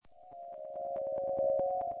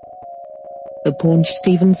The Paunch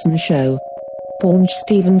Stevenson Show.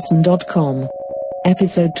 PaunchStevenson.com.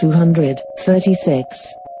 Episode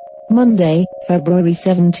 236. Monday, February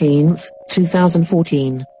 17th,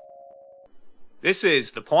 2014. This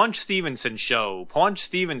is The Paunch Stevenson Show,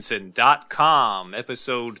 PaunchStevenson.com,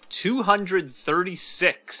 episode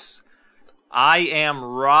 236. I am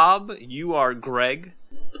Rob, you are Greg.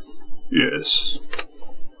 Yes.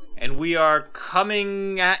 And we are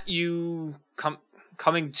coming at you,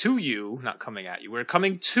 coming to you, not coming at you, we're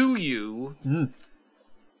coming to you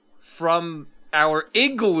from our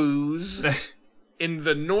igloos in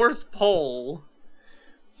the North Pole.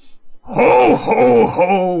 Ho, ho,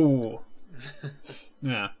 ho!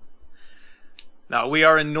 Yeah. Now, we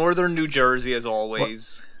are in northern New Jersey, as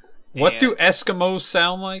always. What do Eskimos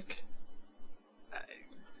sound like?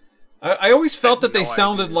 I always felt that they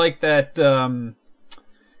sounded like that, well,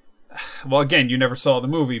 again, you never saw the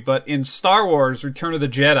movie, but in Star Wars, Return of the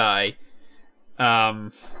Jedi,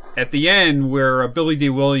 at the end, where Billy D.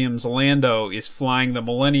 Williams, Lando, is flying the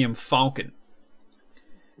Millennium Falcon.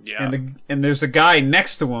 Yeah. And there's a guy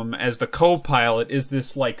next to him as the co-pilot is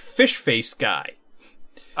this, like, fish-faced guy.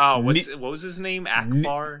 Oh, what was his name?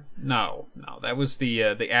 Akbar? No, that was the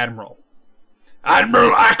Admiral.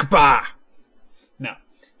 Admiral Akbar! No.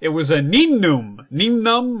 It was a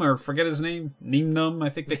Neenum, or forget his name. Neenum, I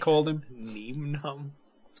think they called him.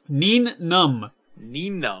 Neenum.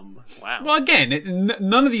 Wow. Well, again,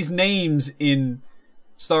 none of these names in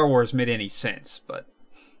Star Wars made any sense, but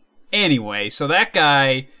anyway, so that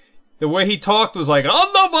guy, the way he talked was like, I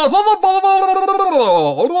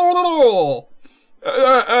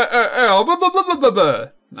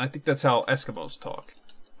think that's how Eskimos talk.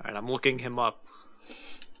 Alright, I'm looking him up.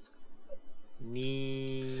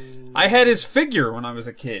 I had his figure when I was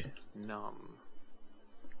a kid.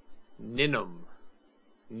 Ninum.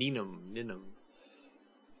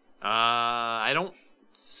 I don't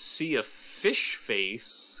see a fish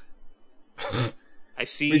face. I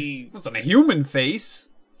see... It wasn't a human face.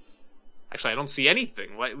 Actually, I don't see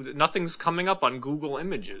anything. Nothing's coming up on Google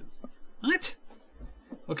Images. What?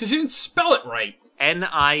 Well, because you didn't spell it right.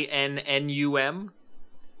 Ninnum?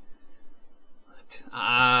 What?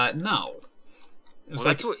 No. It was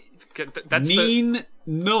that's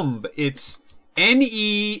Neenum. It's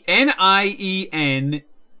Niennunb.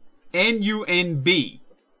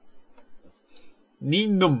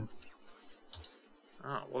 Neenum.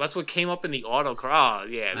 Oh, well, that's what came up in the autocorrect. Oh,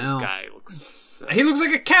 yeah, this guy looks... he looks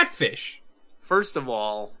like a catfish. First of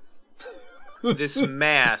all, this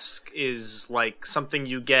mask is like something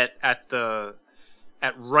you get at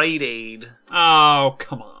Rite Aid. Oh,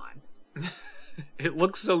 come on. It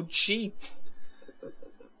looks so cheap.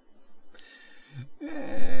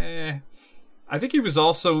 I think he was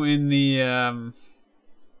also in the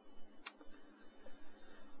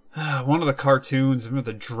one of the cartoons,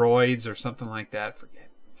 remember the droids or something like that. I forget.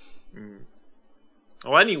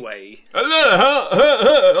 Well, anyway,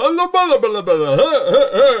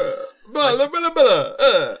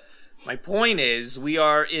 my point is, we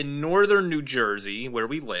are in northern New Jersey, where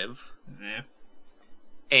we live,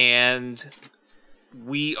 and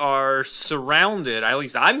we are surrounded, at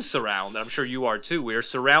least I'm surrounded, I'm sure you are too, we are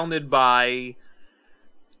surrounded by,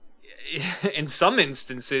 in some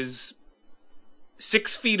instances,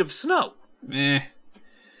 6 feet of snow.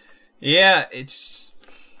 Yeah, it's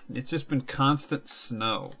just been constant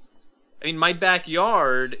snow. I mean, my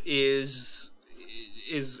backyard is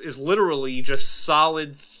literally just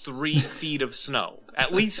solid 3 feet of snow.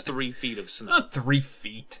 At least 3 feet of snow. Not 3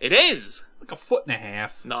 feet. It is. Like a foot and a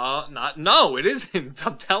half. No, it isn't.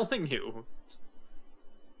 I'm telling you.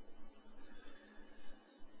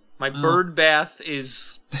 My bird bath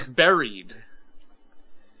is buried.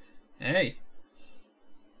 Hey.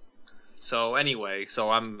 So anyway,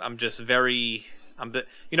 I'm just very,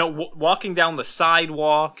 walking down the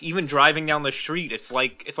sidewalk, even driving down the street, it's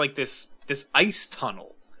like this ice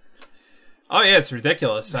tunnel. Oh yeah, it's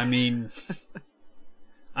ridiculous. I mean,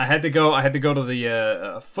 I had to go to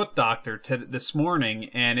the foot doctor this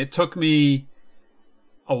morning, and it took me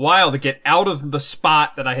a while to get out of the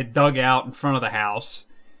spot that I had dug out in front of the house,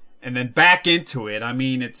 and then back into it. I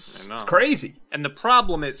mean, it's crazy. And the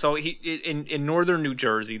problem is, so in northern New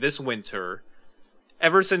Jersey this winter,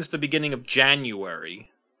 ever since the beginning of January,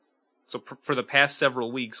 so for the past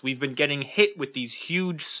several weeks, we've been getting hit with these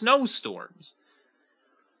huge snowstorms,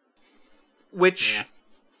 which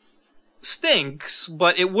stinks.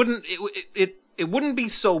 But it wouldn't be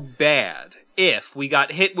so bad if we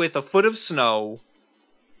got hit with a foot of snow,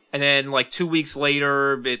 and then like 2 weeks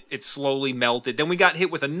later it slowly melted. Then we got hit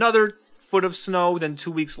with another foot of snow, then 2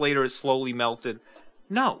 weeks later it slowly melted.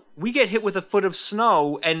 No, we get hit with a foot of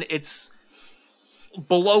snow and it's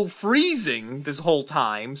below freezing this whole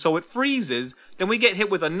time, so it freezes. Then we get hit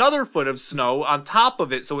with another foot of snow on top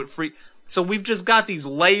of it, so it So we've just got these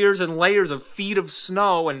layers and layers of feet of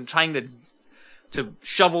snow, and trying to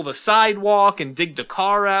shovel the sidewalk and dig the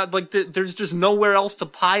car out. Like, there's just nowhere else to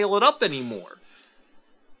pile it up anymore.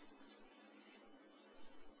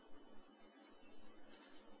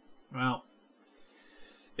 Well,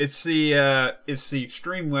 it's the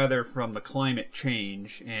extreme weather from the climate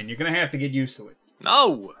change, and you're gonna have to get used to it.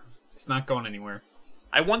 No! It's not going anywhere.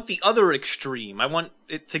 I want the other extreme. I want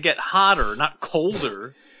it to get hotter, not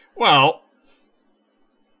colder. Well,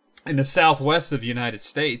 in the southwest of the United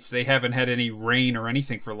States, they haven't had any rain or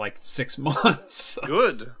anything for like 6 months.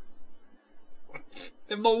 Good.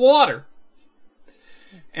 They have no water.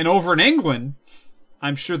 And over in England,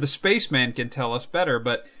 I'm sure the spaceman can tell us better,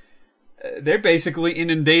 but they're basically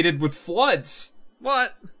inundated with floods.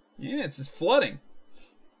 What? Yeah, it's just flooding.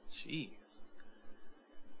 Jeez.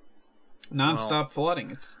 Non-stop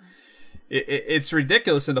flooding. It's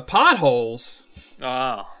ridiculous. And the potholes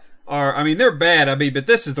Oh. I mean, they're bad. I mean, but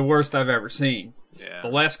this is the worst I've ever seen. Yeah. The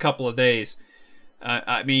last couple of days.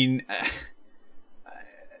 I mean,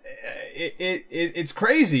 it's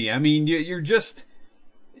crazy. I mean, you're just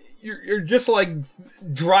like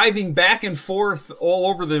driving back and forth all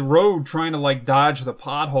over the road trying to like dodge the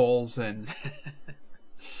potholes, and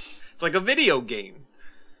It's like a video game.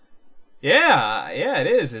 yeah, it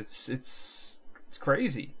is. It's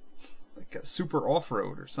crazy. Like a super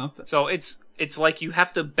off-road or something. So it's like you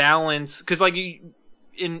have to balance, because like in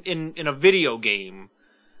a video game,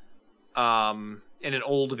 in an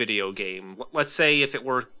old video game, let's say if it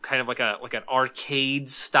were kind of like an arcade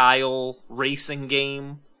style racing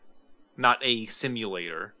game, not a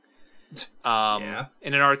simulator. Yeah.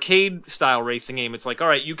 In an arcade style racing game, it's like, all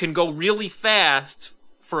right, you can go really fast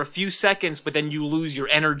for a few seconds, but then you lose your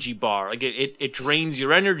energy bar. Like it drains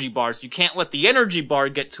your energy bars. You can't let the energy bar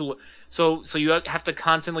get too. So you have to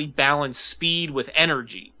constantly balance speed with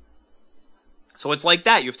energy. So it's like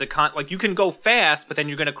that. You have to like you can go fast, but then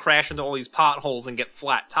you're going to crash into all these potholes and get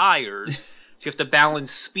flat tires. So you have to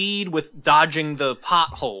balance speed with dodging the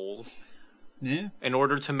potholes. Yeah. In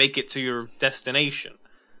order to make it to your destination.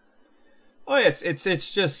 Oh yeah,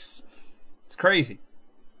 it's crazy.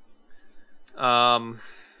 All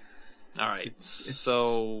right. It's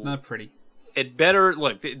not pretty. It better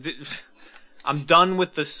look. I'm done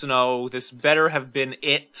with the snow. This better have been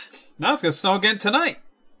it. Now it's gonna snow again tonight.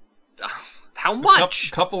 How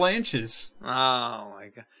much? Couple inches. Oh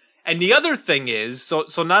my god. And the other thing is, so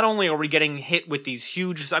not only are we getting hit with these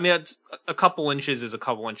huge, I mean, it's a couple inches is a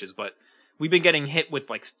couple inches, but we've been getting hit with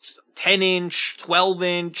like 10-inch,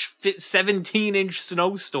 12-inch, 17-inch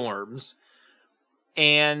snowstorms,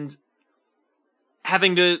 and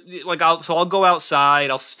having to like, I'll go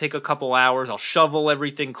outside, I'll take a couple hours, I'll shovel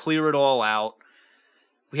everything, clear it all out.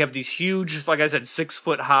 We have these huge, like I said,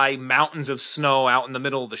 6-foot high mountains of snow out in the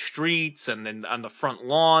middle of the streets and then on the front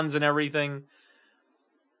lawns and everything.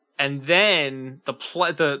 And then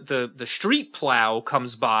the street plow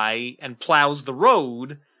comes by and plows the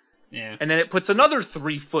road. Yeah. And then it puts another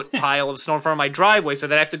 3-foot pile of snow in front of my driveway, so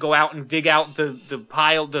that I have to go out and dig out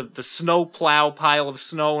the snow plow pile of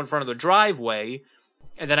snow in front of the driveway.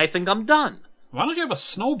 And then I think I'm done. Why don't you have a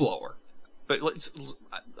snowblower? But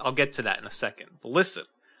I'll get to that in a second. But listen.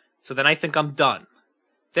 So then I think I'm done.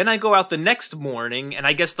 Then I go out the next morning, and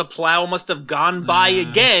I guess the plow must have gone by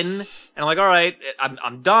again. And I'm like, all right,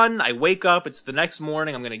 I'm done. I wake up. It's the next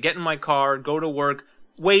morning. I'm going to get in my car, go to work.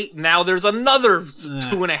 Wait, now there's another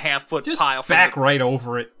 2.5-foot Just pile. Back right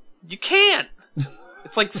over it. You can't.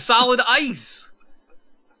 It's like solid ice.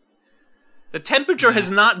 The temperature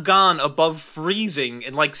has not gone above freezing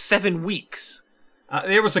in like 7 weeks.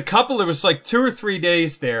 There was like 2 or 3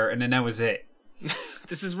 days there, and then that was it.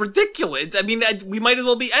 This is ridiculous. I mean, we might as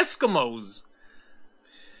well be Eskimos.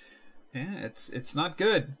 Yeah, it's not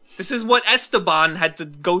good. This is what Esteban had to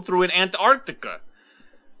go through in Antarctica.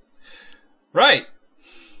 Right.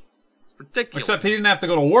 Ridiculous. Except he didn't have to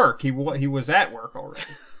go to work. He was at work already.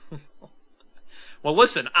 Well,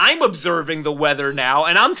 listen, I'm observing the weather now,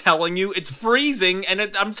 and I'm telling you it's freezing, and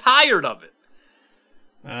I'm tired of it.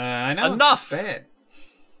 I know. Enough. It's bad.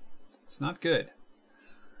 It's not good.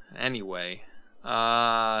 Anyway,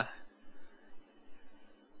 what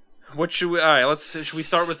should we? All right, should we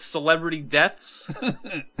start with celebrity deaths?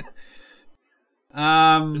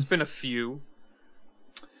 There's been a few.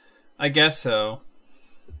 I guess so.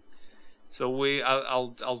 So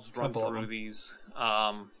I'll run through these.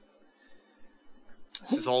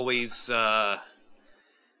 This is always, we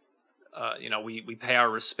pay our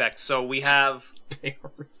respects. So we have pay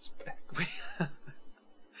our respects.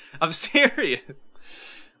 I'm serious.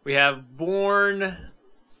 We have born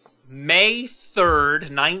May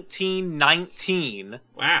 3rd, 1919.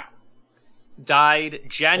 Wow. Died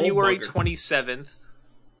January Old bugger.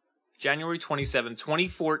 27th,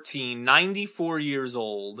 2014, 94 years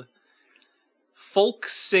old. Folk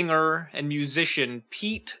singer and musician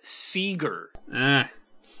Pete Seeger.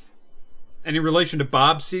 Any relation to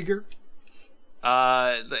Bob Seger?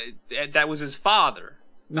 That was his father.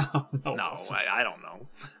 No, I don't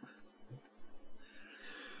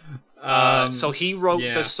know. So he wrote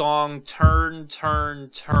the song Turn, Turn,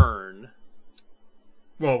 Turn.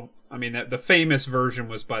 Well, I mean, the famous version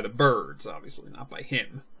was by the Byrds, obviously, not by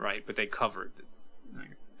him. Right, but they covered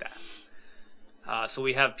that. So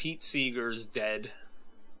we have Pete Seeger's dead.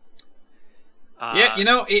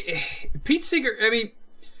 Pete Seeger, I mean,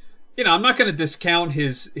 I'm not going to discount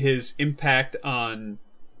his impact on,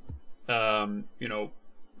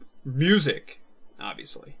 music,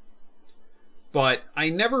 obviously. But I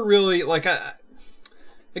never really,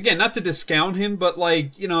 again, not to discount him, but a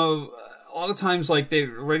lot of times,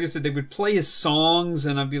 radio said they would play his songs,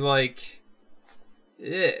 and I'd be like,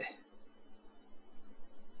 eh.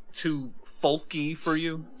 Too folky for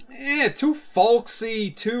you? Yeah, too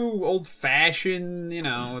folksy, too old-fashioned,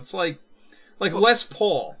 it's like Les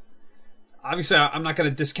Paul. Obviously, I'm not going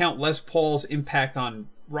to discount Les Paul's impact on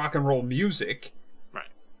rock and roll music. Right.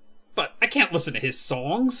 But I can't listen to his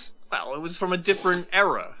songs. Well, it was from a different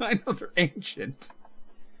era. I know, they're ancient.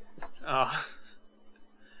 All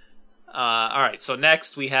right, so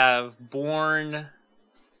next we have born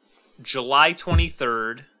July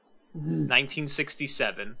 23rd,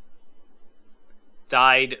 1967.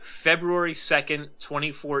 Died February 2nd,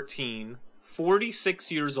 2014.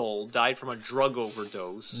 46 years old. Died from a drug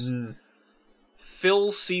overdose.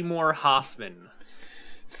 Phil Seymour Hoffman.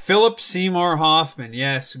 Philip Seymour Hoffman,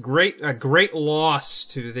 yes. A great loss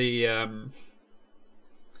to the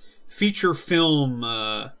feature film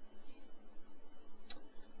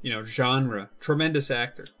genre. Tremendous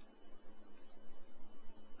actor.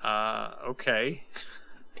 Okay.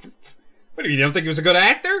 What, you don't think he was a good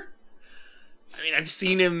actor? I mean, I've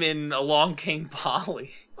seen him in Along Came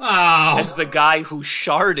Polly. Oh. As the guy who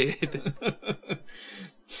sharded.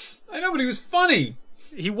 I know, but he was funny.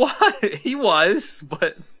 He was,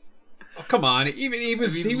 but... Oh, come on. He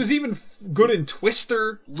was even good in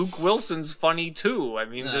Twister. Luke Wilson's funny, too. I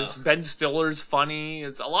mean, there's Ben Stiller's funny.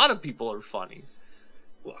 A lot of people are funny.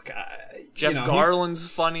 Look, Jeff Garland's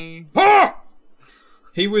funny.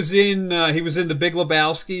 He was in The Big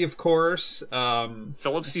Lebowski, of course.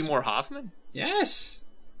 Philip Seymour Hoffman? Yes.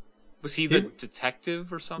 Was he the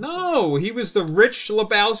detective or something? No, he was the Rich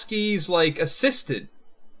Lebowski's assistant.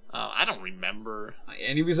 I don't remember.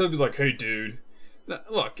 And he was always like, "Hey, dude,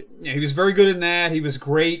 look." Yeah, he was very good in that. He was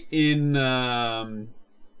great in what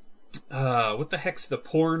the heck's the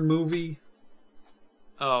porn movie?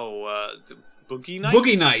 Oh, the Boogie Nights.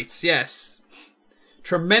 Boogie Nights, yes.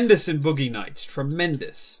 Tremendous in Boogie Nights.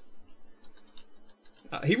 Tremendous.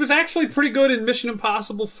 He was actually pretty good in Mission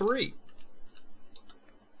Impossible 3.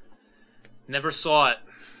 Never saw it.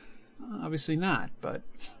 Obviously not, but...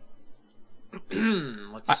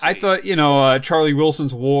 Let's see. I thought, Charlie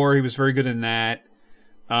Wilson's War, he was very good in that.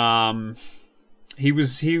 He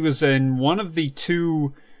was in one of the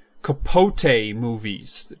 2 Capote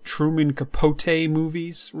movies, the Truman Capote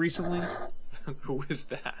movies recently. Who is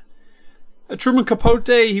that? Truman Capote,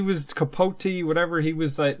 he was Capote, whatever, he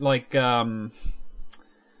was he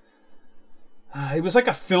was like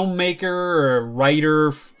a filmmaker or a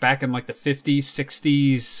writer back in the 50s,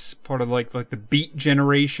 60s, part of like the Beat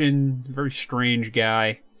generation. Very strange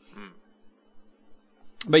guy.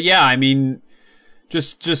 But yeah, I mean,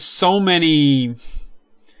 just so many.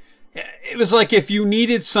 It was like if you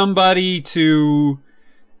needed somebody to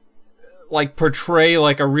portray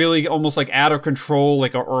a really almost out of control, or a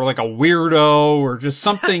weirdo or just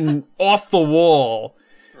something off the wall.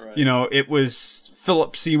 Right. It was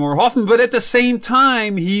Philip Seymour Hoffman, but at the same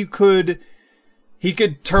time, he could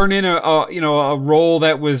turn in a role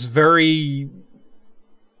that was very,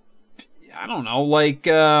 I don't know,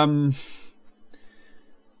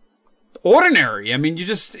 ordinary. I mean, you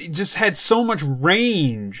just had so much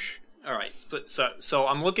range. All right, but so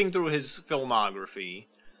I'm looking through his filmography.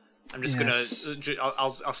 I'm just gonna,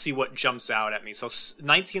 I'll see what jumps out at me. So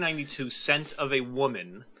 1992, Scent of a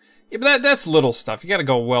Woman. Yeah, but that's little stuff. You got to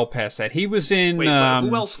go well past that. He was in. Wait,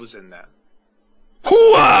 who else was in that?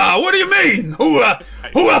 Hooah! What do you mean? Hooah!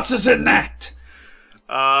 Who else is in that?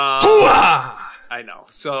 Hooah! I know.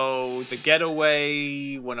 So, The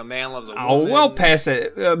Getaway, When a Man Loves a Woman. Oh, well past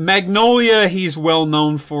that. Magnolia, he's well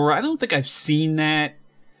known for. I don't think I've seen that.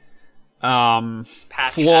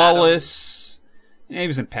 Patch Flawless. Adams. Yeah, he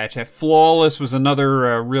was in Patch. Flawless was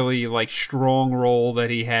another really like strong role that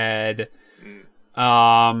he had.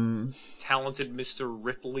 Talented Mr.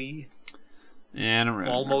 Ripley. Yeah, I don't really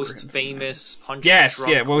Almost Famous. Punch Yes,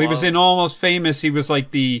 Drunk yeah. Well, he was Club. in Almost Famous. He was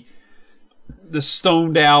like the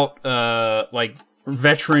stoned out like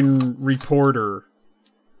veteran reporter.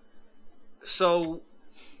 So,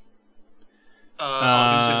 he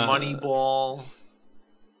was in Moneyball,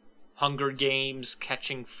 Hunger Games,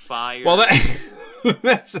 Catching Fire. Well,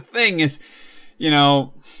 that's the thing is,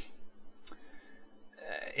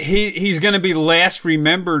 he's going to be last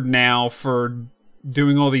remembered now for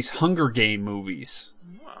doing all these Hunger Game movies.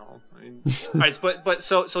 Well, all right, but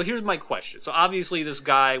so here's my question. So obviously this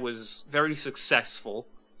guy was very successful.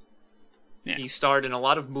 Yeah. He starred in a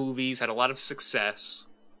lot of movies, had a lot of success.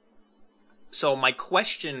 So my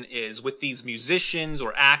question is, with these musicians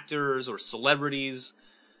or actors or celebrities,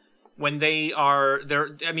 when they are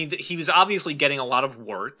there, I mean, he was obviously getting a lot of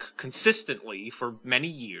work consistently for many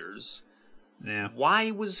years. Yeah.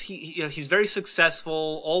 Why was he's very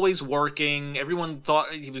successful, always working. Everyone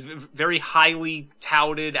thought he was a very highly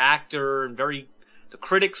touted actor and the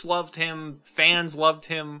critics loved him, fans loved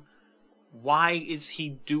him. Why is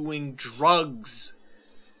he doing drugs?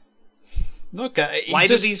 Look, why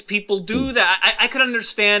do these people do that? I could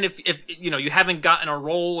understand if you haven't gotten a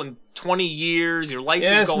role in 20 years, your life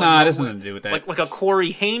is going nowhere. It has nothing to do with that. Like a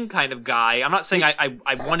Corey Haim kind of guy. I'm not saying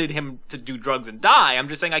I wanted him to do drugs and die. I'm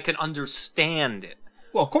just saying I can understand it.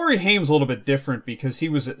 Well, Corey Haim's a little bit different because he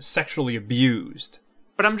was sexually abused.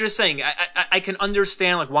 But I'm just saying, I can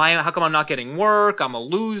understand, like, how come I'm not getting work? I'm a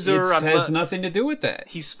loser. It has nothing to do with that.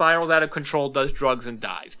 He spirals out of control, does drugs, and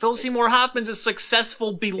dies. Philip Seymour Hoffman's a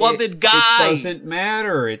successful, beloved guy. It doesn't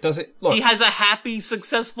matter. It doesn't... Look, he has a happy,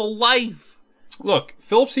 successful life. Look,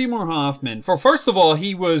 Philip Seymour Hoffman, first of all,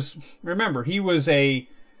 he wasn't a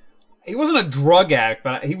drug addict,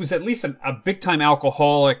 but he was at least a big-time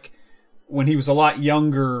alcoholic when he was a lot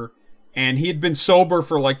younger, and he had been sober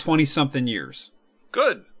for like 20-something years.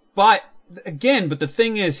 Good. But the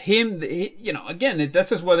thing is, that's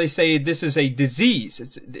just why they say this is a disease.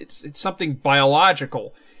 It's something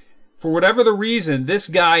biological. For whatever the reason, this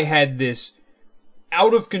guy had this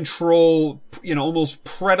out of control, almost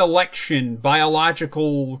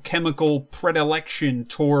biological, chemical predilection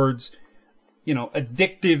towards,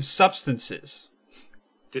 addictive substances.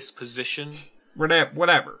 Disposition?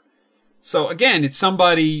 Whatever. So again, it's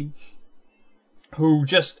somebody who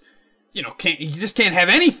just... you just can't have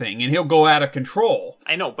anything, and he'll go out of control.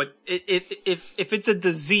 I know, but if it's a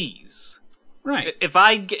disease, right?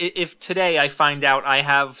 If today I find out I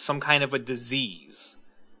have some kind of a disease,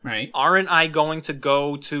 right? Aren't I going to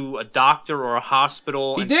go to a doctor or a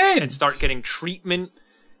hospital and start getting treatment?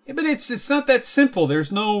 Yeah, but it's not that simple.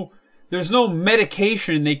 There's no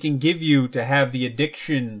medication they can give you to have the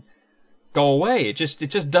addiction go away. It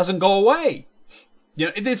just doesn't go away.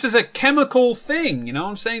 This is a chemical thing, what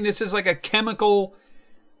I'm saying? This is like a chemical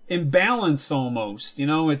imbalance almost,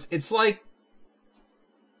 it's like,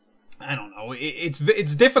 I don't know,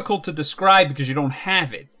 it's difficult to describe because you don't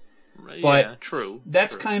have it. But yeah, true.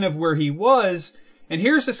 That's kind of where he was, and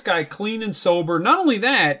here's this guy clean and sober. Not only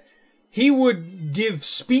that, he would give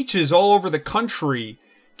speeches all over the country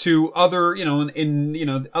to other,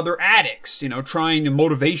 other addicts, trying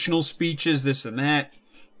motivational speeches, this and that.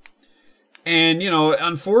 And,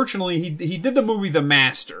 unfortunately, he did the movie The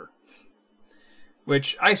Master,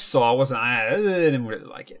 which I saw. I didn't really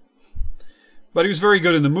like it. But he was very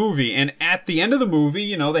good in the movie. And at the end of the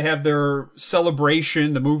movie, they have their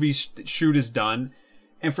celebration. The movie shoot is done.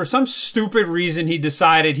 And for some stupid reason, he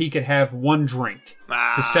decided he could have one drink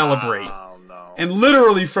to celebrate. Oh, no. And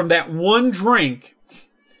literally from that one drink,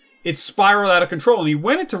 it spiraled out of control. And he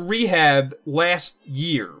went into rehab last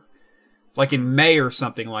year. Like in May or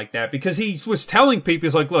something like that, because he was telling people,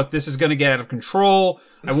 he's like, look, this is going to get out of control.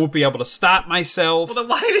 I won't be able to stop myself. Well, then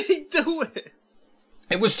why did he do it?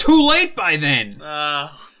 It was too late by then.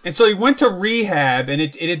 And so he went to rehab and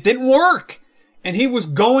it didn't work. And he was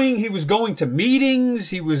going to meetings.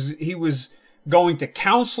 He was going to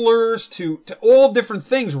counselors, to all different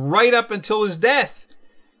things right up until his death.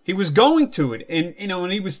 He was going to it. And, and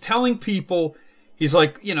he was telling people, he's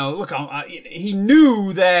like, look, he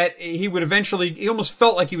knew that he almost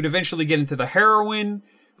felt like he would eventually get into the heroin,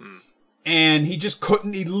 and he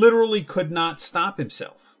literally could not stop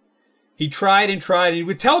himself. He tried and tried, and he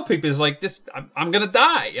would tell people, he's like, I'm gonna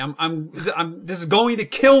die. This is going to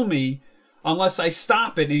kill me unless I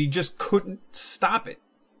stop it, and he just couldn't stop it.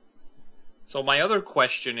 So my other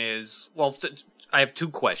question is, I have two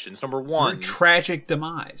questions. Number one, tragic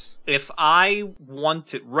demise. If I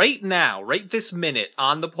wanted right now, right this minute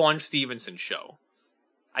on the Paunch Stevenson show,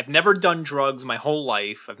 I've never done drugs my whole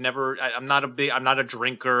life. I'm not a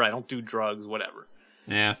drinker. I don't do drugs, whatever.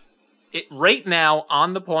 Yeah. Right now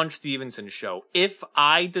on the Paunch Stevenson show, if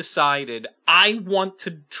I decided I want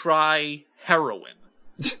to try heroin,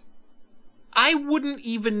 I wouldn't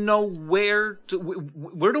even know where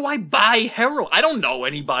do I buy heroin? I don't know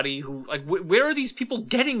anybody who, like, where are these people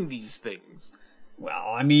getting these things?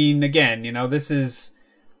 Well, I mean, again, this is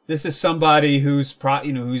somebody who's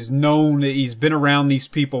who's known, he's been around these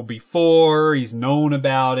people before, he's known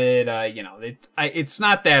about it, it's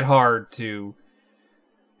not that hard to,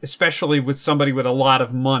 especially with somebody with a lot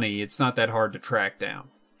of money, it's not that hard to track down.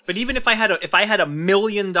 But even if I had $1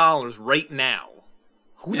 million right now,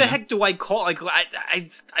 who the heck do I call? Like,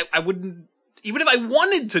 I wouldn't, even if I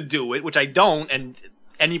wanted to do it, which I don't, and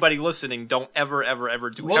anybody listening, don't ever do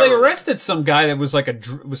heroin. Well, they arrested some guy that was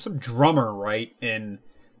was some drummer, right? And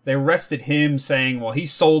they arrested him saying, well, he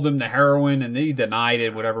sold them the heroin, and he denied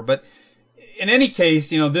it, whatever. But in any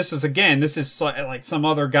case, this is like some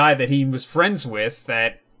other guy that he was friends with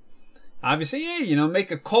that obviously,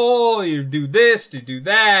 make a call, you do this, you do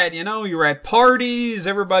that, you're at parties,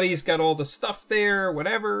 everybody's got all the stuff there,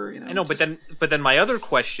 whatever, I know, but then my other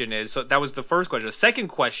question is, so that was the first question. The second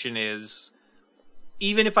question is,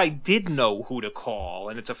 even if I did know who to call,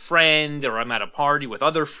 and it's a friend, or I'm at a party with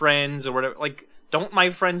other friends, or whatever, like, don't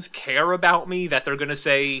my friends care about me that they're gonna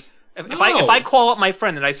say, if I call up my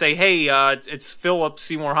friend and I say, hey, it's Philip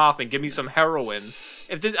Seymour Hoffman, give me some heroin.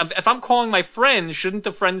 If I'm calling my friend, shouldn't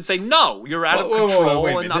the friend say, no, you're out of control?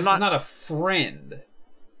 Wait a minute. This is not a friend.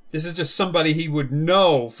 This is just somebody he would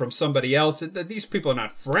know from somebody else. These people are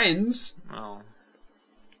not friends. Oh.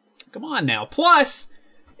 Come on now. Plus,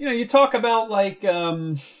 you talk about, like,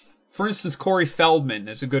 for instance, Corey Feldman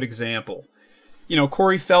is a good example.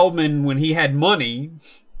 Corey Feldman, when he had money,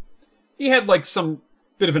 he had, like, some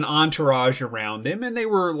bit of an entourage around him, and they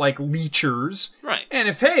were like leechers. Right. And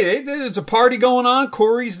if, hey, there's a party going on,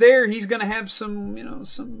 Corey's there, he's gonna have some,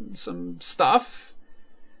 some stuff.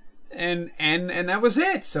 And that was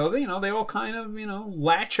it. So, they all kind of,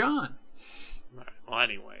 latch on. Right. Well,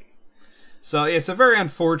 anyway. So it's a very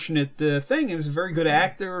unfortunate thing. He was a very good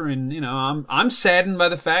actor, and, I'm saddened by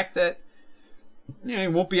the fact that, he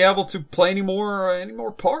won't be able to play any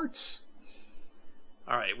more parts.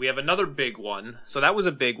 All right, we have another big one. So that was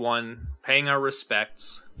a big one. Paying our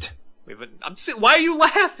respects. Why are you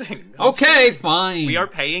laughing? Okay, fine. We are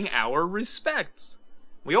paying our respects.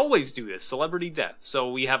 We always do this. Celebrity death.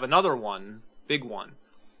 So we have another one. Big one.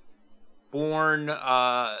 Born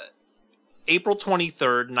April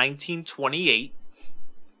 23rd, 1928.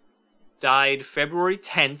 Died February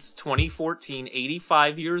 10th, 2014.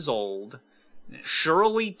 85 years old.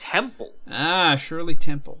 Shirley Temple. Ah, Shirley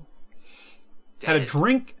Temple. Dead. Had a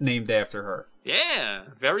drink named after her. Yeah,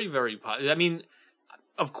 very, very I mean,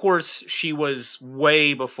 of course, she was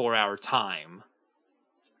way before our time.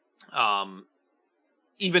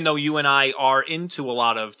 Even though you and I are into a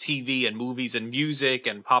lot of TV and movies and music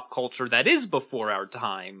and pop culture that is before our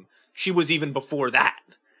time, she was even before that.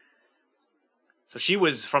 So she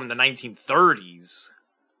was from the 1930s.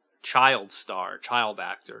 Child star, child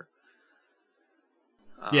actor.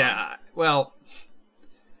 Yeah, well,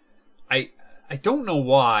 I don't know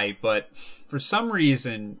why, but for some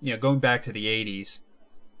reason, going back to the 80s,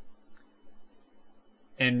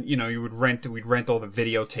 and, we'd rent all the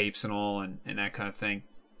videotapes and all, and that kind of thing.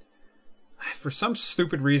 For some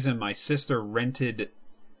stupid reason, my sister rented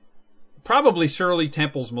probably Shirley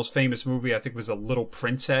Temple's most famous movie, I think, was A Little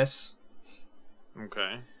Princess.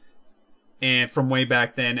 Okay. And from way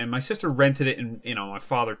back then, and my sister rented it, and, my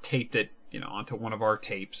father taped it, onto one of our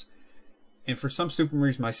tapes. And for some stupid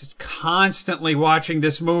reason, my sister's constantly watching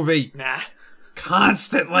this movie. Nah.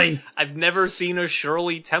 Constantly. I've never seen a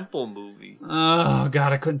Shirley Temple movie. Oh,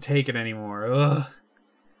 God, I couldn't take it anymore. Ugh.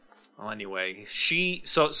 Well, anyway,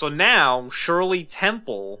 so now Shirley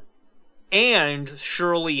Temple and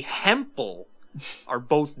Shirley Hempel are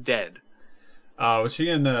both dead. Was she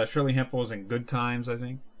in Shirley Hempel was in Good Times, I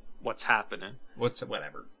think? What's happening?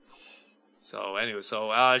 Whatever. So anyway,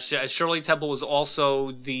 Shirley Temple was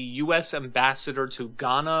also the U.S. ambassador to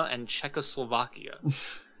Ghana and Czechoslovakia.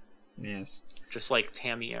 Yes. Just like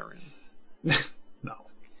Tammy Aaron. No.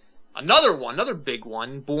 Another big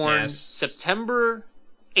one, born Yes. September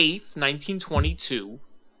 8th, 1922.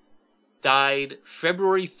 Died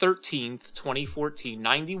February 13th, 2014,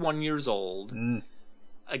 91 years old. Mm.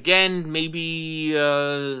 Again, maybe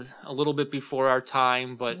a little bit before our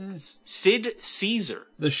time, but Sid Caesar.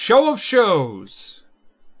 The show of shows.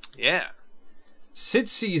 Yeah. Sid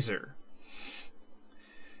Caesar.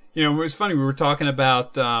 It was funny, we were talking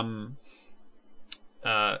about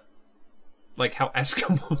like how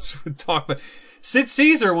Eskimos would talk. But Sid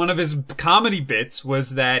Caesar, one of his comedy bits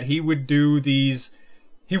was that he would do these.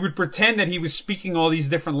 He would pretend that he was speaking all these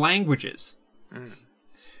different languages,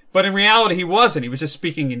 but in reality he wasn't. He was just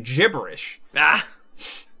speaking in gibberish. Ah.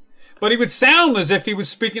 But he would sound as if he was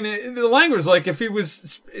speaking in the language, like if he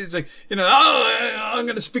was, it's like, oh, I'm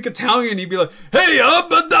going to speak Italian. He'd be like, hey,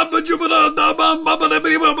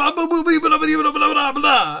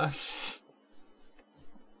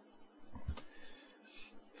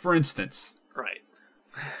 for instance. Right.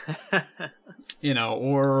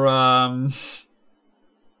 Or,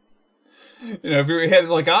 if you had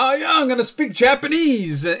like, oh yeah, I'm gonna speak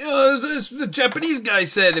Japanese. This the Japanese guy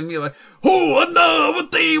said, and be like, right.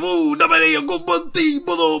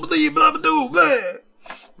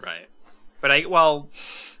 But I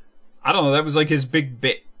don't know. That was like his big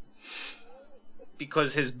bit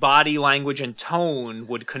because his body language and tone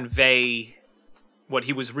would convey what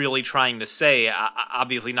he was really trying to say.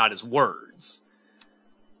 Obviously, not his words.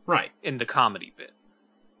 Right. In the comedy bit.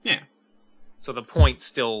 Yeah. So the point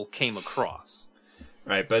still came across.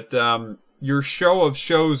 Right, but your show of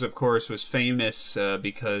shows, of course, was famous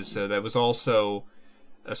because that was also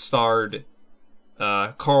starred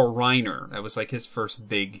Carl Reiner. That was like his first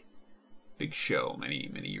big show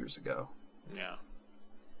many years ago. Yeah.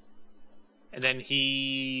 And then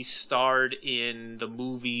he starred in the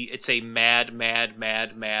movie It's a Mad, Mad,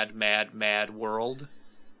 Mad, Mad, Mad, Mad World.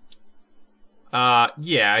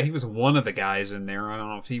 Yeah, he was one of the guys in there. I don't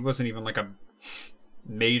know if he wasn't even like a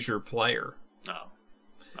major player. Oh,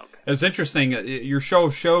 okay. It's interesting. Your show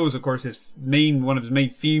of shows, of course, one of his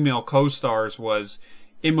main female co-stars was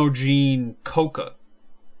Imogen Coca.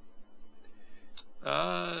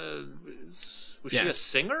 Was she a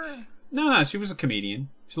singer? No, she was a comedian.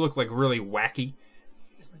 She looked like really wacky.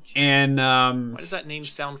 And why does that name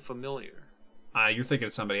sound familiar? You're thinking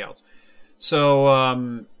of somebody else.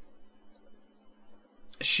 So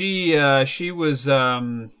she was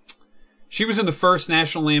in the first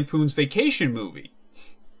National Lampoon's Vacation movie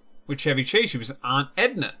with Chevy Chase. She was Aunt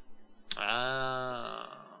Edna.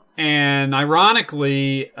 And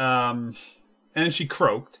ironically, and she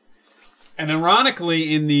croaked. And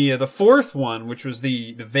ironically, in the fourth one, which was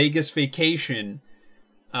the Vegas Vacation,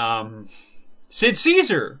 Sid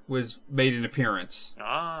Caesar made an appearance.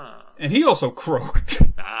 And he also croaked.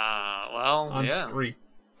 Well, on screen.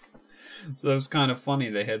 So that was kind of funny.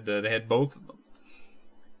 They had both of them.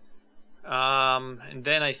 And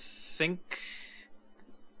then I think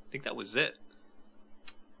that was it.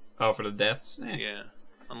 Oh, for the deaths? Yeah.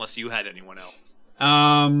 Unless you had anyone else.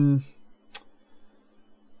 No,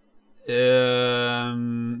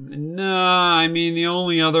 I mean, the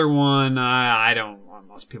only other one, I don't,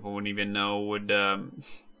 most people wouldn't even know, would,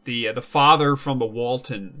 the father from the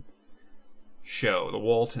Walton show, the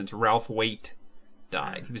Waltons, Ralph Waite,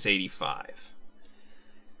 died. He was 85.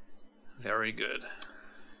 Very good.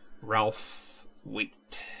 Ralph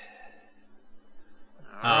Waite.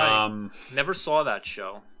 All right. Never saw that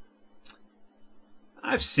show.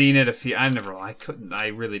 I've seen it I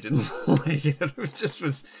really didn't like it. It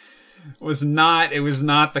was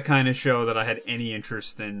not the kind of show that I had any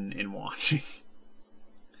interest in watching.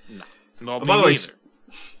 No. By the way,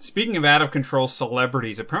 speaking of out of control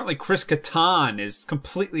celebrities, apparently Chris Kattan is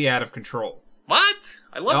completely out of control. What?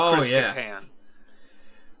 I love Chris Kattan.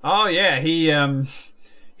 Oh yeah, he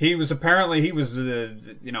was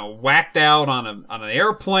whacked out on an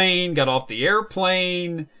airplane, got off the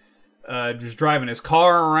airplane, just driving his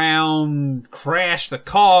car around, crashed the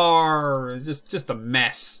car, just a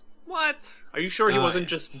mess. What? Are you sure he wasn't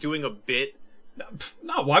just doing a bit?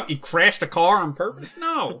 No, what? He crashed a car on purpose?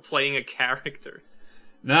 No. Playing a character.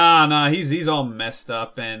 No, he's all messed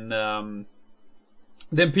up, and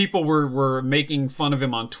then people were making fun of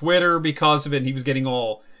him on Twitter because of it, and he was getting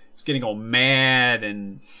all mad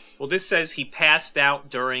and... Well, this says he passed out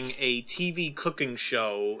during a TV cooking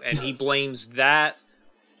show, and he blames that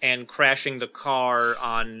and crashing the car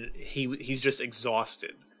on he's just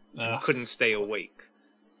exhausted and couldn't stay awake.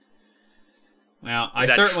 Well,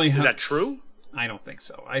 is that true? I don't think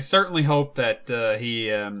so. I certainly hope that that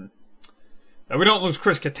we don't lose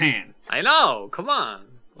Chris Kattan. I know. Come on.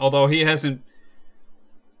 Although he hasn't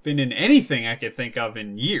been in anything I could think of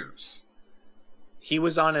in years. He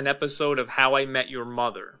was on an episode of How I Met Your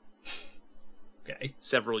Mother. Okay.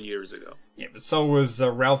 Several years ago. Yeah, but so was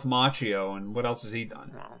Ralph Macchio, and what else has he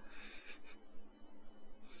done?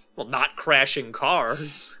 Well, not crashing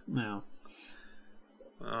cars. No.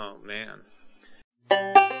 Oh, man.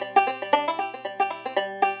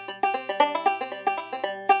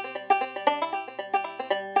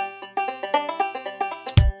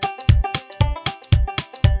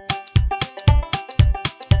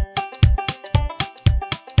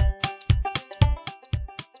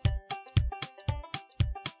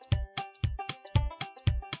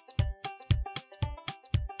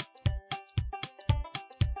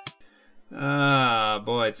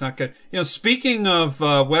 Boy, it's not good. You know, speaking of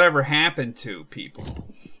whatever happened to people.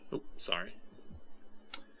 Oh, sorry.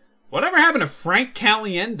 Whatever happened to Frank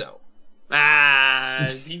Caliendo?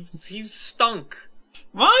 He stunk.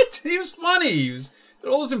 What? He was funny. He was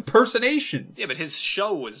all those impersonations. Yeah, but his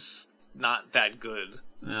show was not that good.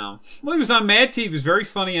 No. Well, he was on Mad TV. He was very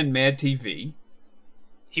funny on Mad TV.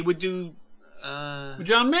 He would do...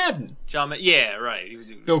 John Madden. Yeah, right. He would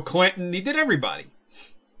do... Bill Clinton. He did everybody.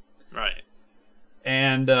 Right.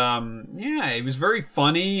 And, yeah, it was very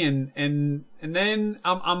funny. And then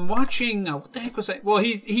I'm watching... what the heck was that? Well,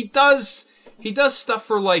 he does stuff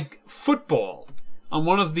for, like, football on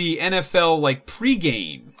one of the NFL, like,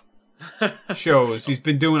 pregame shows he's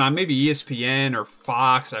been doing on maybe ESPN or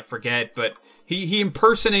Fox, I forget, but he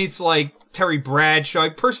impersonates, like, Terry Bradshaw. He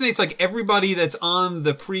impersonates, like, everybody that's on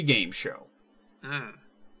the pregame show.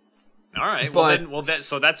 All right.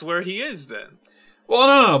 So that's where he is then. Well,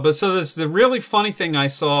 no. But so the really funny thing I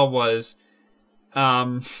saw was,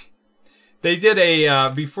 they did a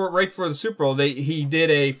right before the Super Bowl. For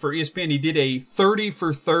ESPN. He did a 30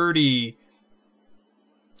 for 30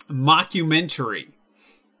 mockumentary.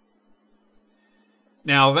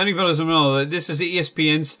 Now, if anybody doesn't know, this is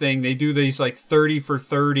ESPN's thing. They do these like 30 for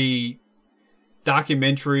 30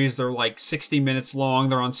 documentaries. They're like 60 minutes long.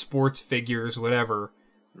 They're on sports figures, whatever.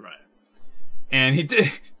 Right. And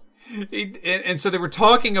and so they were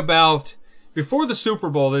talking about, before the Super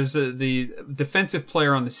Bowl, there's the defensive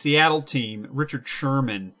player on the Seattle team, Richard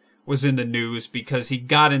Sherman, was in the news because he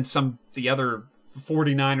got in the other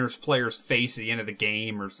 49ers player's face at the end of the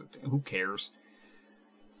game, or something. Who cares?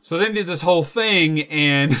 So then did this whole thing,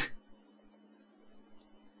 and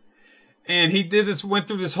he went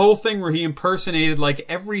through this whole thing where he impersonated like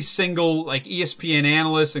every single like ESPN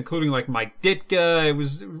analyst, including like Mike Ditka. It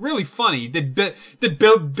was really funny. Did Bill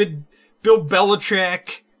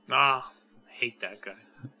Belichick. Hate that guy.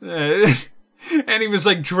 And he was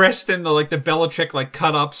like dressed in the Belichick like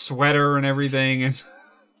cut up sweater and everything. And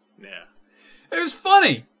yeah. It was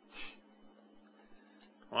funny.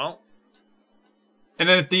 Well. And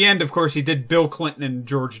then at the end, of course, he did Bill Clinton and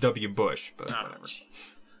George W. Bush, but whatever.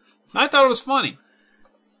 I thought it was funny.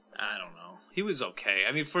 I don't know. He was okay.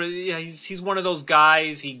 I mean, he's one of those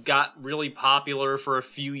guys. He got really popular for a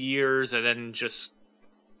few years and then just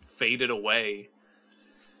faded away.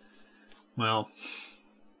 Well,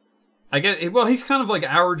 I guess. Well, he's kind of like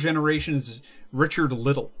our generation's Richard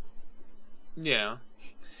Little. Yeah.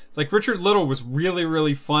 Like, Richard Little was really,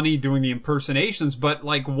 really funny doing the impersonations, but,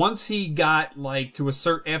 like, once he got, like,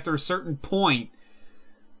 after a certain point,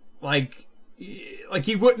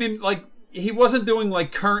 he wasn't doing,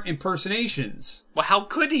 like, current impersonations. Well, how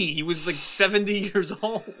could he? He was, like, 70 years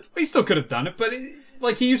old. He still could have done it, but,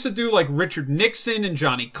 he used to do, like, Richard Nixon and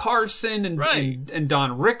Johnny Carson and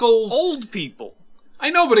Don Rickles. Old people. I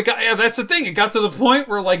know, but that's the thing. It got to the point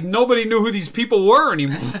where, like, nobody knew who these people were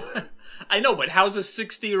anymore. I know, but how's a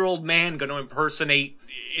 60-year-old man going to impersonate,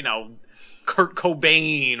 Kurt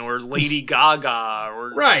Cobain or Lady Gaga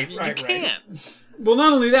or right? You can't. Well,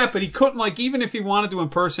 not only that, but he couldn't, like, even if he wanted to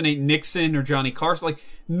impersonate Nixon or Johnny Carson, like,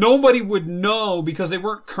 nobody would know because they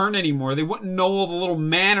weren't current anymore. They wouldn't know all the little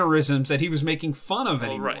mannerisms that he was making fun of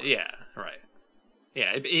anymore. Right? Yeah, right.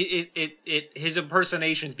 Yeah, his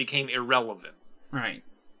impersonations became irrelevant. Right.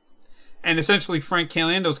 And essentially, Frank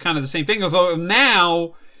Caliendo's kind of the same thing, although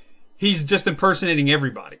now he's just impersonating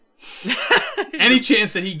everybody. Any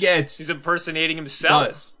chance that he gets, he's impersonating himself.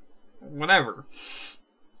 Does. Whatever.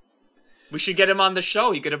 We should get him on the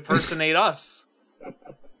show. He could impersonate us.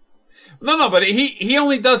 No, but he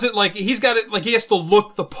only does it like he's got it like he has to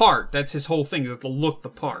look the part. That's his whole thing. He has to look the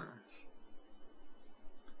part.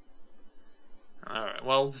 All right.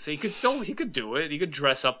 Well, he could do it. He could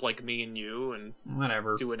dress up like me and you and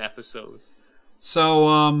whatever. Do an episode.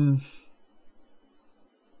 So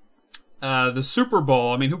the Super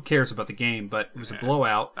Bowl, I mean, who cares about the game, but it was a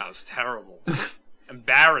blowout. That was terrible.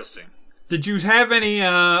 Embarrassing. Did you have any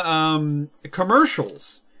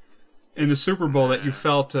commercials in the Super Bowl that you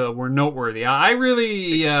felt were noteworthy? I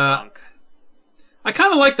really I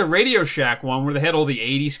kind of liked the Radio Shack one where they had all the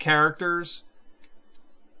 80s characters.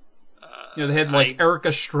 They had like Eric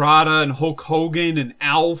Estrada and Hulk Hogan and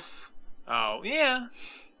Alf. Oh, yeah.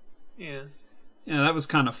 Yeah. Yeah, that was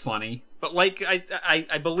kind of funny. But like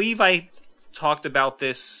I believe I talked about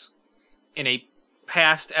this in a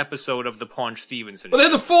past episode of the Paunch Stevenson. Well, they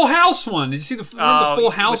had the Full House one. Did you see the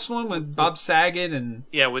Full House one with Bob Saget and?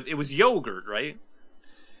 Yeah, it was yogurt, right?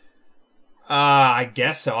 I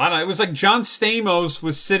guess so. I don't know. It was like John Stamos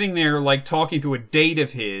was sitting there like talking to a date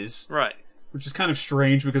of his, right? Which is kind of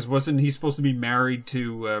strange because wasn't he supposed to be married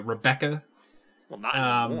to Rebecca? Well, not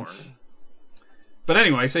anymore. But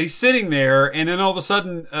anyway, so he's sitting there, and then all of a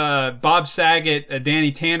sudden, Bob Saget,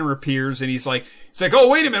 Danny Tanner appears, and he's like, oh,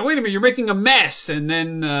 wait a minute, you're making a mess. And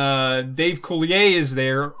then, Dave Coulier is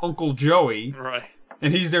there, Uncle Joey. Right.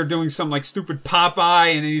 And he's there doing some, like, stupid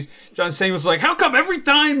Popeye, and John Stamos like, how come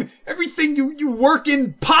everything you work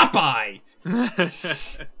in Popeye?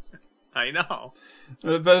 I know.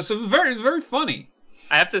 But it's very funny.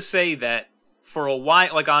 I have to say that for a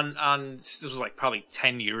while, like on this was like probably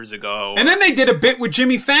 10 years ago. And then they did a bit with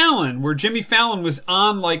Jimmy Fallon, where Jimmy Fallon was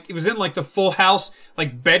on, like, it was in, like, the Full House,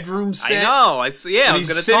 like, bedroom set. I know. I was going to talk about it.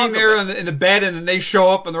 He's sitting there in the bed, and then they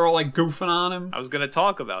show up, and they're all, like, goofing on him. I was going to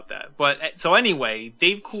talk about that. But, so anyway,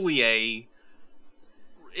 Dave Coulier,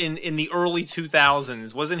 in the early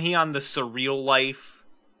 2000s, wasn't he on The Surreal Life?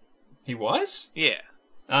 He was? Yeah.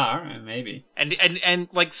 Oh, alright, maybe. And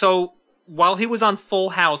like, so, while he was on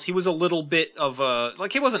Full House, he was a little bit of a,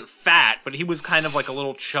 like, he wasn't fat, but he was kind of like a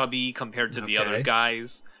little chubby compared to the other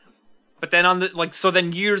guys. But then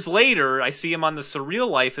then years later, I see him on The Surreal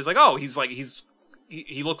Life, it's like, oh, he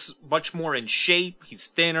looks much more in shape, he's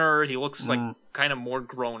thinner, he looks like kind of more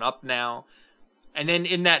grown up now. And then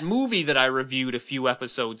in that movie that I reviewed a few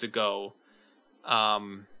episodes ago,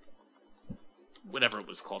 whatever it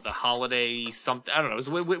was called, the holiday something, I don't know, it was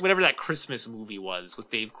whatever that Christmas movie was with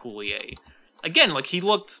Dave Coulier. Again, like, he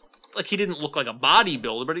didn't look like a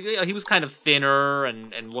bodybuilder, but he was kind of thinner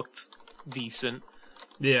and looked decent.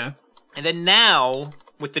 Yeah. And then now,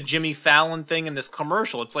 with the Jimmy Fallon thing and this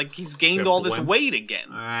commercial, it's like he's gained all this weight again.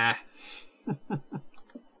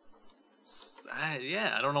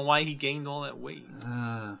 Yeah, I don't know why he gained all that weight.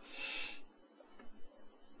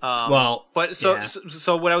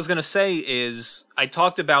 So what I was going to say is, I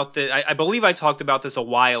talked about I believe I talked about this a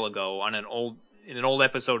while ago on an old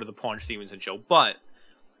episode of the Paunch Stevenson Show, but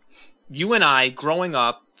you and I, growing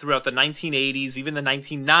up throughout the 1980s, even the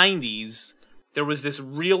 1990s, there was this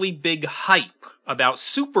really big hype about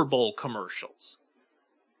Super Bowl commercials.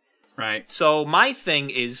 Right. So my thing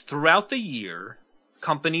is, throughout the year,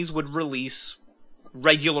 companies would release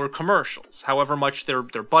regular commercials, however much their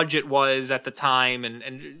budget was at the time,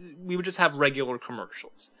 and we would just have regular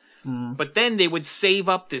commercials. But then they would save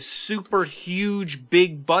up this super huge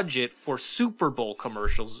big budget for Super Bowl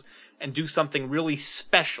commercials and do something really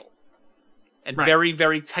special and very,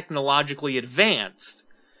 very technologically advanced.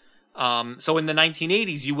 So in the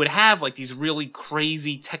 1980s, you would have like these really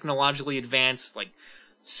crazy technologically advanced, like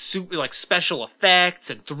special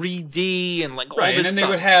effects and 3D and like all this stuff. And then they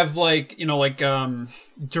would have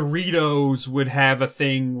Doritos would have a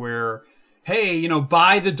thing where, hey,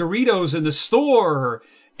 buy the Doritos in the store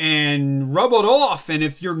and rub it off, and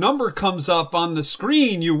if your number comes up on the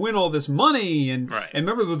screen, you win all this money. And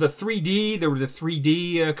remember with the 3D, there were the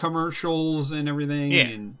 3D commercials and everything.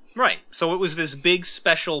 Yeah, right. So it was this big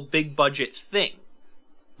special, big budget thing.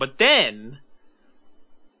 But then,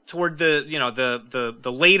 toward the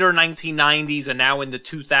later 1990s and now in the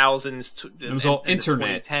 2000s, it was all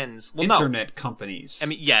internet, 2010s. Internet companies. I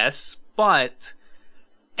mean, yes, but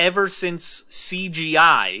ever since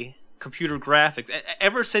CGI, computer graphics,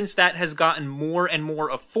 ever since that has gotten more and more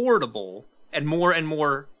affordable and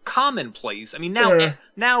more commonplace. I mean, now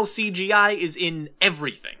CGI is in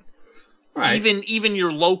everything. Right. Even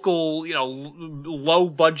your local, low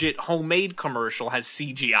budget homemade commercial has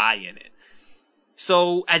CGI in it.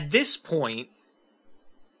 So at this point,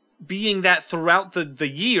 being that throughout the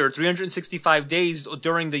year, 365 days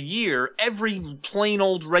during the year, every plain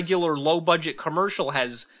old regular low budget commercial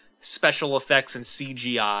has special effects and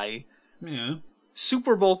CGI. Yeah.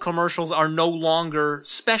 Super Bowl commercials are no longer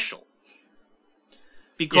special.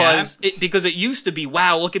 Because it used to be,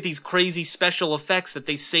 wow, look at these crazy special effects that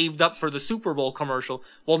they saved up for the Super Bowl commercial.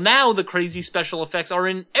 Well, now the crazy special effects are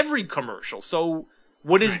in every commercial. So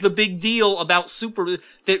what is the big deal about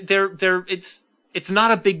it's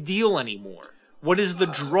not a big deal anymore. What is the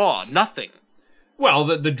draw? Nothing. Well,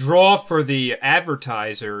 the draw for the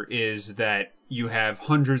advertiser is that you have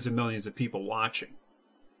hundreds of millions of people watching.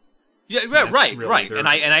 Yeah, right. And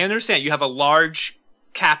I understand you have a large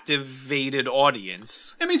captivated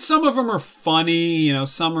audience. I mean, some of them are funny,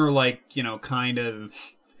 some are kind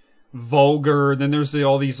of vulgar. Then there's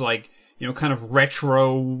all these kind of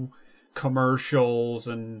retro commercials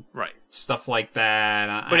and stuff like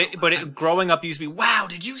that. But growing up used to be, wow,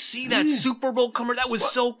 did you see that Super Bowl commercial? That was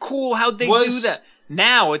so cool. How'd they do that?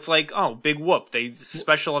 Now it's like, oh, big whoop. They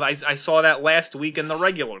specialize. I saw that last week in the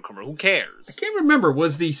regular commercial. Who cares? I can't remember.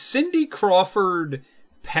 Was the Cindy Crawford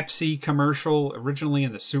Pepsi commercial originally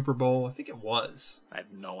in the Super Bowl? I think it was. I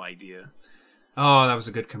have no idea. Oh, that was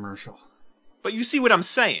a good commercial. But you see what I'm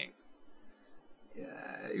saying.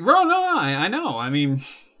 Well, no, I know. I mean,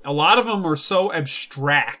 A lot of them are so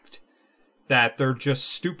abstract that they're just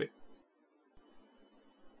stupid.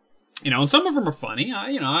 And some of them are funny.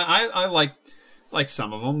 I like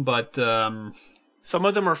some of them, but some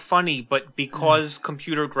of them are funny, but because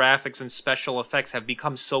computer graphics and special effects have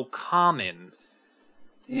become so common,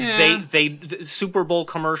 the Super Bowl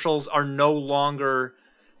commercials are no longer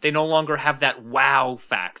have that wow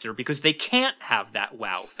factor because they can't have that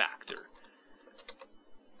wow factor.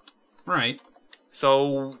 Right.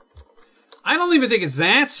 So I don't even think it's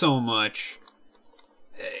that so much.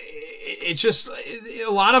 It's just a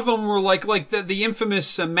lot of them were like the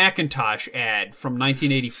infamous Macintosh ad from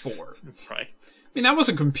 1984. Right. I mean, that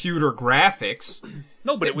wasn't computer graphics.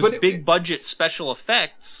 No, but it was big budget special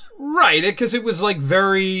effects. Right, because it was like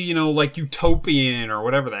very, like utopian or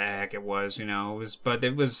whatever the heck it was, but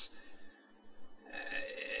it was,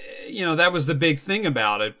 that was the big thing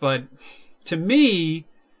about it. But to me,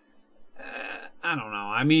 I don't know.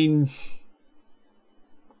 I mean,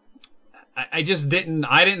 I just didn't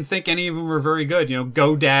think any of them were very good.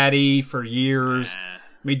 GoDaddy for years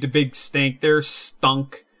made the big stink. They're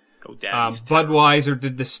stunk. Budweiser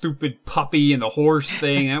did the stupid puppy and the horse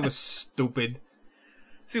thing. That was stupid.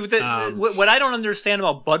 See, what I don't understand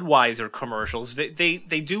about Budweiser commercials,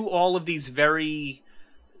 they do all of these very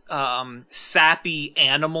sappy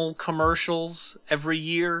animal commercials every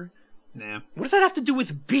year. Yeah. What does that have to do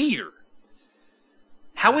with beer?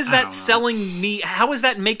 How is that selling me? How is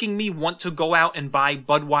that making me want to go out and buy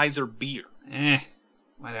Budweiser beer?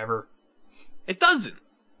 Whatever. It doesn't.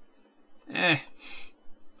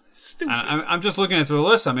 Stupid. I'm just looking at the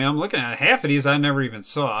list. I mean, I'm looking at half of these I never even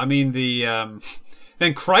saw. I mean, then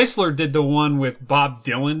Chrysler did the one with Bob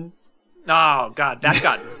Dylan. Oh, God, that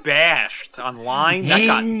got bashed online.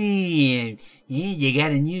 Yeah, you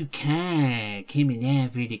got a new car coming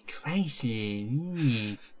out for the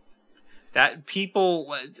Chrysler. That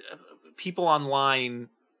people online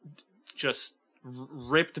just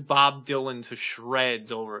ripped Bob Dylan to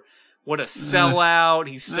shreds over what a sellout.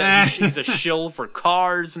 He said he's a shill for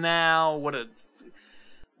cars now. What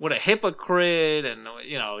a hypocrite, and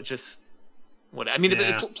just what I mean.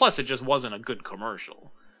 Yeah. Plus, it just wasn't a good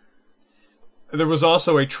commercial. There was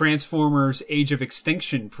also a Transformers Age of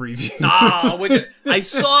Extinction preview. I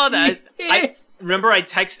saw that. I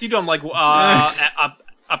texted you. I'm like,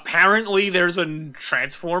 apparently there's a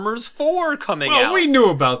Transformers 4 coming out. Well, we knew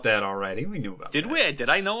about that already. Did we? Did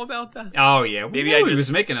I know about that? Oh, yeah. Maybe he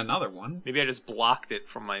was making another one. Maybe I just blocked it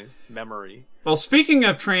from my memory. Well, speaking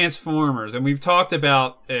of Transformers, and we've talked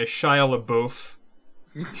about Shia LaBeouf.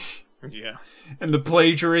 Yeah. And the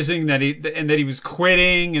plagiarism that he was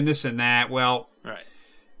quitting and this and that. Well, right.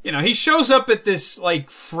 He shows up at this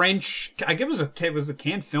French, I guess it was a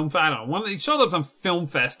Cannes Film Festival. I don't know. He showed up at some film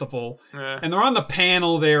festival, and they're on the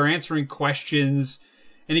panel there answering questions,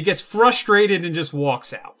 and he gets frustrated and just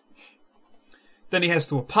walks out. Then he has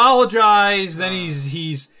to apologize. Then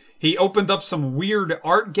he opened up some weird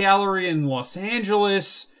art gallery in Los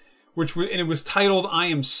Angeles, and it was titled "I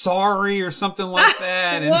Am Sorry" or something like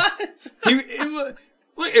that. And what?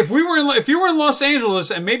 Look, if you were in Los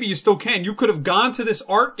Angeles, and maybe you still can, you could have gone to this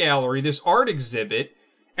art gallery, this art exhibit,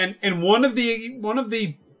 and one of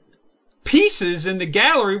the pieces in the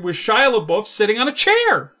gallery was Shia LaBeouf sitting on a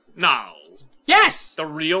chair. No. Yes. The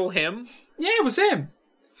real him? Yeah, it was him.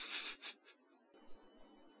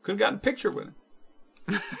 Could have gotten a picture with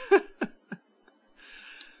him.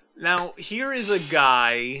 Now, here is a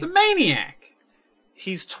guy. He's a maniac.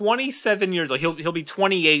 He's 27 years old. He'll be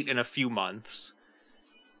 28 in a few months.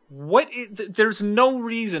 There's no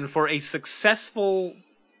reason for a successful,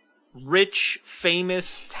 rich,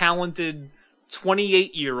 famous, talented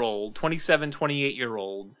 28-year-old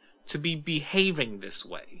to be behaving this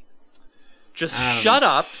way. Just shut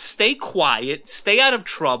up, stay quiet, stay out of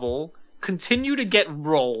trouble, continue to get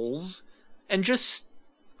roles, and just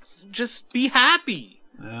be happy.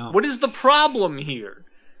 Well, what is the problem here?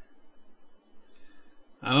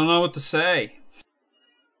 I don't know what to say.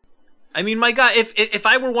 I mean, my God, if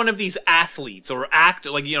I were one of these athletes or actor,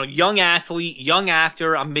 young athlete, young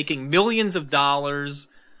actor, I'm making millions of dollars,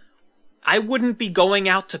 I wouldn't be going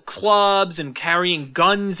out to clubs and carrying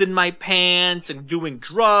guns in my pants and doing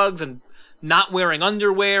drugs and not wearing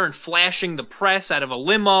underwear and flashing the press out of a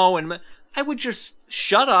limo. And I would just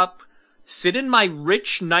shut up, sit in my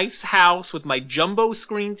rich, nice house with my jumbo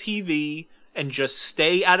screen TV, and just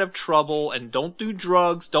stay out of trouble and don't do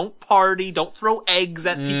drugs, don't party, don't throw eggs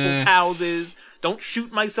at people's houses, don't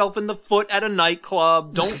shoot myself in the foot at a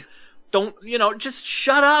nightclub, just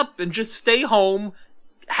shut up and just stay home,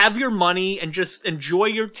 have your money and just enjoy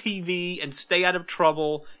your TV and stay out of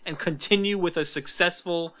trouble and continue with a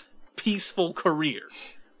successful, peaceful career.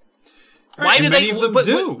 Why do many they? of them but,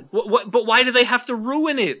 do. But why do they have to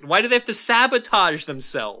ruin it? Why do they have to sabotage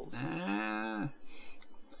themselves?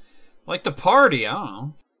 Like the party, I don't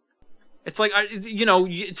know. It's like,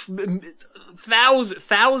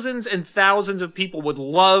 thousands and thousands of people would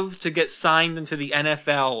love to get signed into the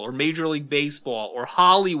NFL or Major League Baseball or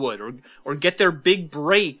Hollywood or get their big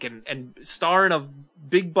break and star in a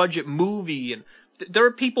big budget movie. And there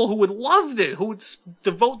are people who would love it, who would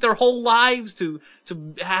devote their whole lives to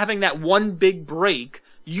having that one big break.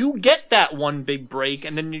 You get that one big break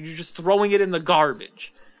and then you're just throwing it in the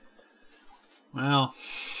garbage. Well,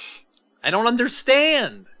 I don't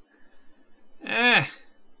understand. Eh.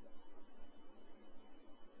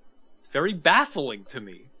 It's very baffling to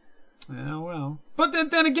me. Yeah, well. But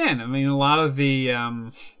then again, I mean, a lot of the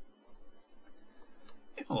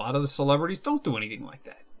celebrities don't do anything like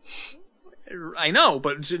that. I know,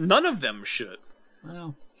 but none of them should.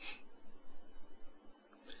 Well.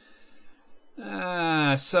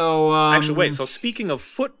 Actually, wait, so speaking of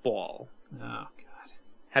football. Oh, God.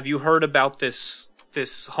 Have you heard about this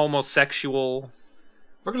homosexual...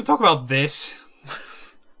 We're going to talk about this.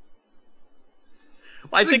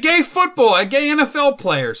 I think a gay football, a gay NFL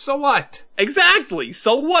player. So what? Exactly.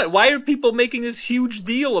 So what? Why are people making this huge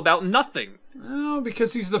deal about nothing? Oh,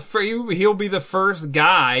 because he'll be the first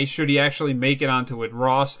guy, should he actually make it onto a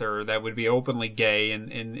roster, that would be openly gay in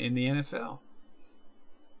the NFL.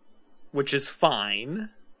 Which is fine.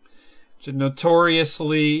 It's a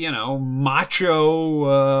notoriously, macho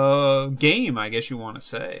game, I guess you want to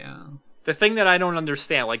say. The thing that I don't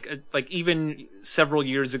understand, like even several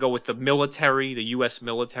years ago with the military, the U.S.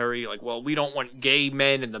 military, like, well, we don't want gay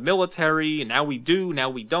men in the military, and now we do,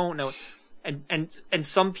 now we don't. Now, and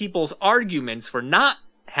some people's arguments for not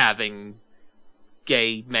having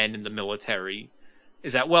gay men in the military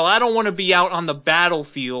is that, well, I don't want to be out on the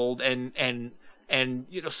battlefield and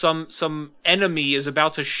some enemy is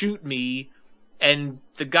about to shoot me, and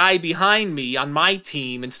the guy behind me on my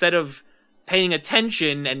team, instead of paying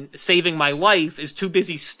attention and saving my life, is too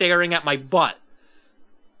busy staring at my butt.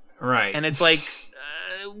 Right. And it's like,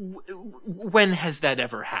 when has that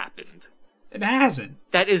ever happened? It hasn't.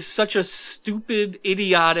 That is such a stupid,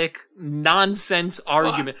 idiotic, nonsense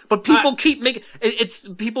argument. But people keep making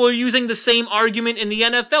people are using the same argument in the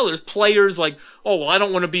NFL. There's players like, oh, well, I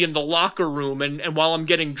don't want to be in the locker room, and while I'm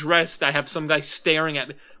getting dressed, I have some guy staring at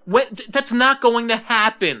me. That's not going to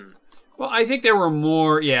happen. Well, I think there were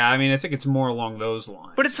more, I think it's more along those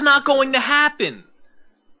lines. But it's not going to happen.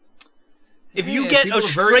 If you get people are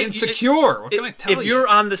very insecure. What can I tell you? If you're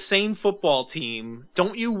on the same football team,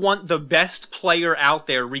 don't you want the best player out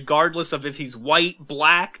there, regardless of if he's white,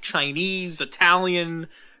 black, Chinese, Italian,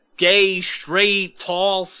 gay, straight,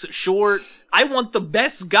 tall, short? I want the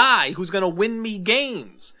best guy who's going to win me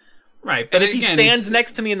games. Right, but and if he stands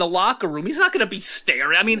next to me in the locker room, he's not going to be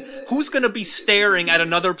staring. I mean, who's going to be staring at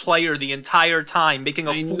another player the entire time, making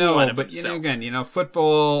a fool out of himself? Again,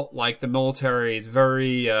 football, like the military, is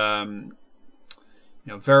very,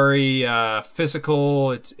 very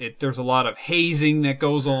physical. There's a lot of hazing that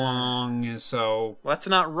goes along, and so. Well, that's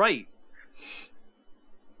not right.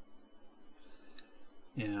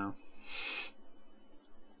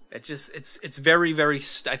 It's very, very,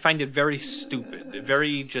 I find it very stupid.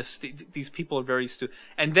 Very these people are very stupid.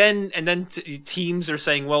 And then teams are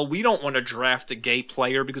saying, well, we don't want to draft a gay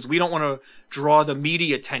player because we don't want to draw the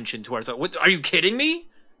media attention to ourselves. What, are you kidding me?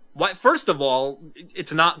 Why? First of all,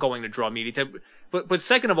 it's not going to draw media attention. But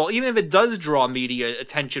second of all, even if it does draw media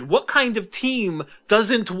attention, what kind of team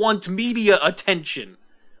doesn't want media attention?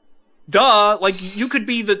 Duh, like, you could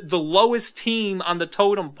be the lowest team on the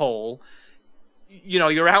totem pole.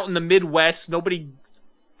 You're out in the Midwest, nobody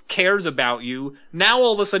cares about you. Now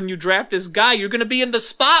all of a sudden you draft this guy, you're gonna be in the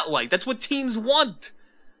spotlight. That's what teams want.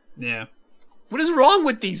 Yeah. What is wrong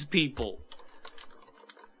with these people?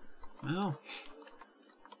 Well,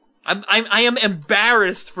 I am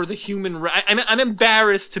embarrassed for the human right. I'm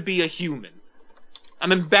embarrassed to be a human.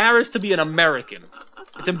 I'm embarrassed to be an American.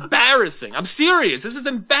 It's embarrassing. I'm serious. This is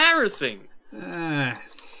embarrassing.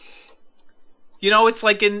 It's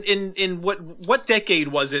like in what decade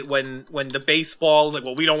was it when the baseball was like,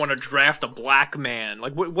 well, we don't want to draft a black man.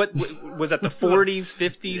 Like, what was that, the 40s,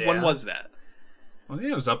 50s? Yeah. When was that? Well,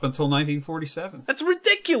 yeah, it was up until 1947. That's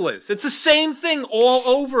ridiculous. It's the same thing all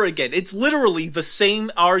over again. It's literally the same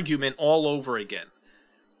argument all over again.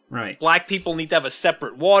 Right. Black people need to have a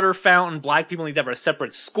separate water fountain. Black people need to have a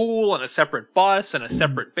separate school and a separate bus and a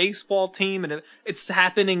separate baseball team. And it's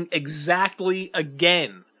happening exactly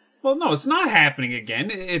again. Well, no, it's not happening again.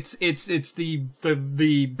 It's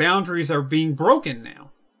the boundaries are being broken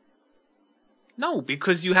now. No,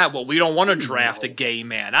 because you have, we don't want to draft a gay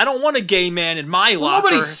man. I don't want a gay man in my locker.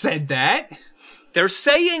 Nobody said that. They're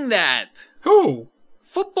saying that. Who?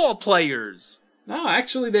 Football players. No,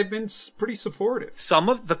 actually, they've been pretty supportive. Some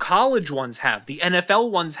of the college ones have. The NFL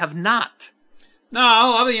ones have not. No, a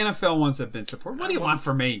lot of the NFL ones have been supportive. What do you want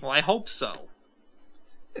from me? Well, I hope so.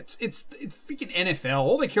 It's freaking NFL.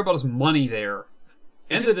 All they care about is money there.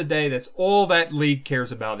 End of the day, that's all that league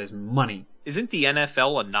cares about is money. Isn't the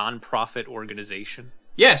NFL a non-profit organization?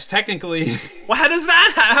 Yes, technically. Well, how does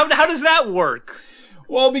that work?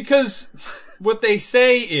 Well, because what they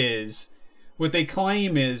claim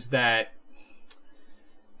is that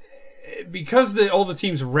because all the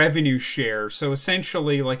teams revenue share, so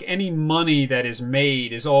essentially, like, any money that is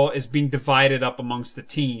made is being divided up amongst the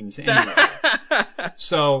teams anyway.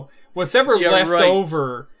 So what's ever left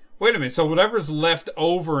over. Wait a minute. So whatever's left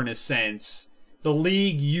over, in a sense, the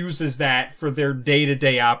league uses that for their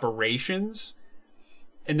day-to-day operations,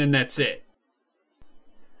 and then that's it.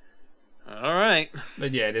 All right.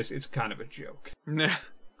 But yeah, it's kind of a joke.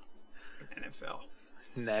 NFL.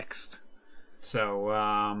 Next. So,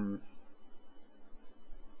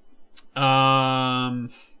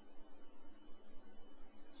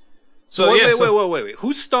 Wait.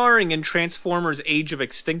 Who's starring in Transformers: Age of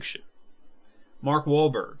Extinction? Mark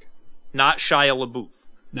Wahlberg. Not Shia LaBeouf.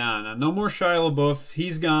 No more Shia LaBeouf.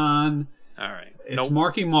 He's gone. All right. It's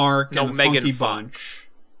Marky Mark and the Megan Funky Fox. Bunch.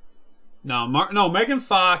 No, Megan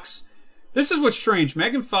Fox. This is what's strange.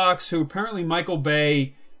 Megan Fox, who apparently Michael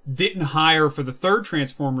Bay didn't hire for the third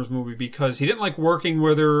Transformers movie because he didn't like working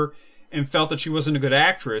with her and felt that she wasn't a good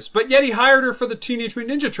actress, but yet he hired her for the Teenage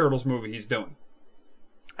Mutant Ninja Turtles movie he's doing.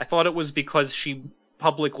 I thought it was because she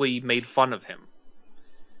publicly made fun of him.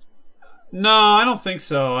 No, I don't think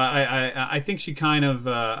so. I think she kind of,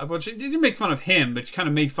 well, she didn't make fun of him, but she kind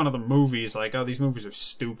of made fun of the movies, like, oh, these movies are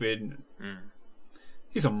stupid.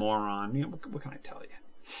 He's a moron. You know, what can I tell you?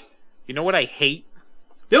 You know what I hate?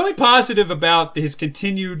 The only positive about his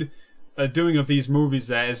continued doing of these movies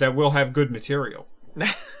is that we'll have good material.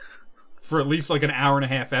 For at least like an hour and a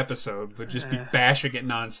half episode, but just be bashing it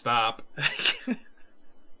nonstop.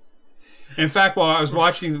 In fact, while I was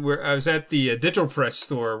watching, I was at the Digital Press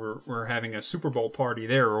store. We're having a Super Bowl party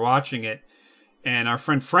there. We're watching it, and our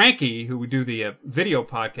friend Frankie, who we do the video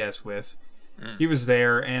podcast with, he was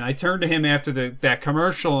there, and I turned to him after that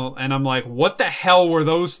commercial, and I'm like, "What the hell were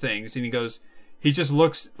those things?" And he just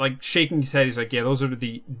looks like shaking his head. He's like, "Yeah, those are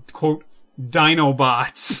the quote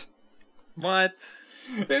Dinobots." What?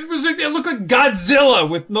 It looked like Godzilla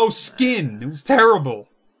with no skin. It was terrible.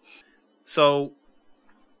 So.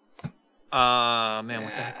 Man,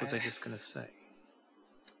 what the heck was I just gonna say?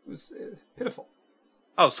 It was pitiful.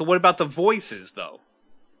 Oh, so what about the voices, though?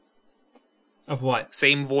 Of what?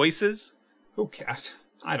 Same voices? Who cares?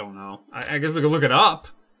 I don't know. I guess we could look it up.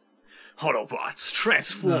 Autobots,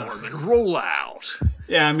 transform and roll out.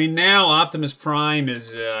 Yeah, I mean, now Optimus Prime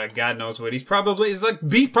is, God knows what. He's probably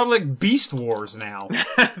like Beast Wars now.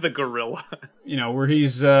 The gorilla. You know, where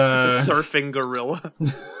he's, The surfing gorilla.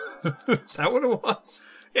 Is that what it was?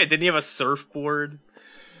 Yeah, didn't he have a surfboard?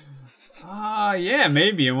 Yeah,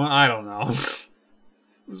 maybe. I don't know. It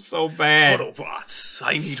was so bad. Autobots,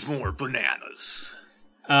 I need more bananas.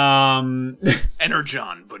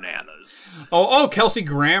 Energon bananas. Oh, Kelsey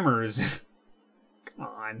Grammer's. Come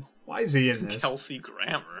on. Why is he in this? Kelsey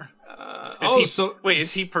Grammer.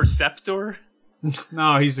 Is he Perceptor?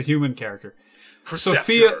 No, he's a human character.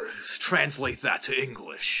 Perceptor. Translate that to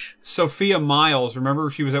English. Sophia Miles, remember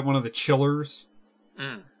she was at one of the chillers?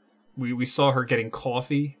 We saw her getting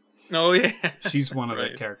coffee. Oh, yeah. She's one of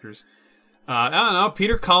the characters. I don't know.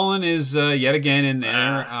 Peter Cullen is yet again in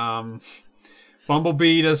there.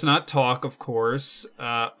 Bumblebee does not talk, of course.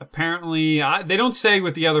 Apparently, they don't say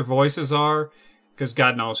what the other voices are, because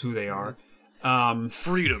God knows who they are.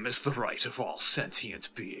 Freedom is the right of all sentient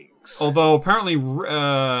beings. Although, apparently, no,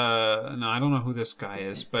 I don't know who this guy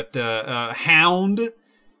is, but Hound.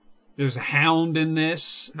 There's a Hound in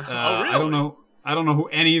this. Oh, really? I don't know who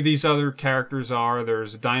any of these other characters are.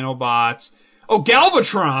 There's Dinobots. Oh,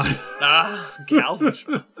 Galvatron!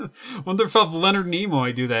 Galvatron. Wonder if Leonard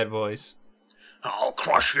Nimoy do that voice. I'll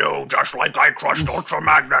crush you just like I crushed Ultra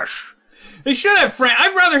Magnus. They should have Frank.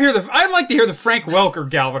 I'd like to hear the Frank Welker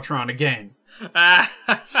Galvatron again. The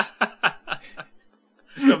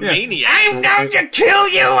maniac. I'm going to kill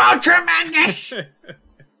you, Ultra Magnus!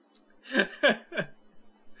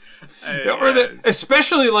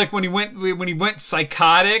 Especially like when he went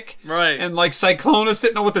psychotic, right? And like Cyclonus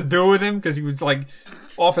didn't know what to do with him because he was like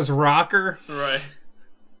off his rocker, right?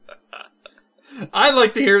 I'd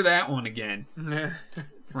like to hear that one again.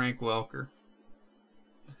 Frank Welker.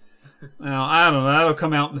 Well, I don't know. That'll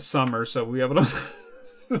come out in the summer, so we'll be able to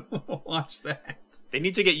watch that. They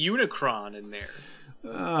need to get Unicron in there.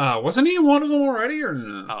 Wasn't he in one of them already, or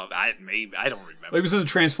no? Oh, maybe I don't remember. He was in the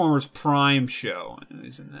Transformers Prime show.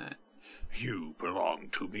 He's in that. You belong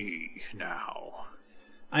to me now.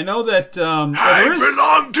 I know that. I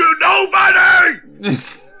belong to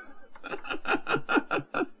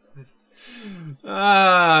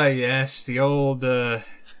nobody. Yes, the old. Come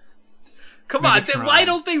on, Megatron. then why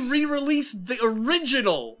don't they re-release the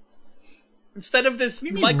original instead of this What do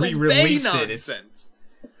you mean Michael Bay re-release it? nonsense?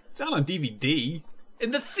 It's out on DVD.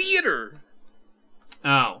 In the theater.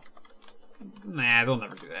 Oh, nah, they'll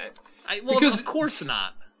never do that. Because of course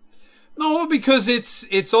not. No, because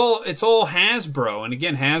it's all Hasbro, and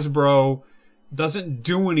again, Hasbro doesn't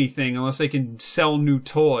do anything unless they can sell new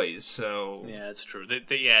toys. So Yeah, that's true.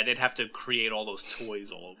 They'd have to create all those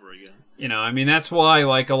toys all over again. you know, I mean, that's why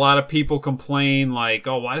like a lot of people complain, like,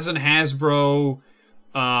 oh, why doesn't Hasbro,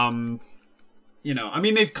 you know, I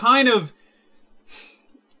mean, they've kind of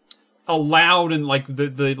allowed in like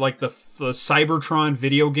the Cybertron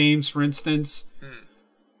video games, for instance.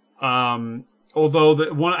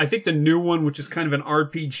 Although I think the new one, which is kind of an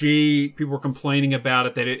RPG, people were complaining about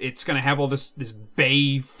it, that it's going to have all this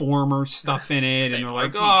Bayformer stuff in it, and they're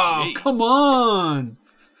like, oh, come on.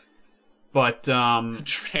 But,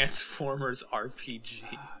 Transformers RPG.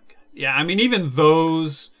 yeah, I mean, even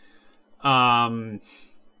those, you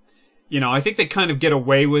know, I think they kind of get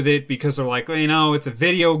away with it because they're like, well, you know, it's a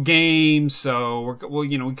video game, so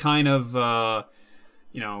we kind of let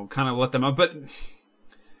them up. But,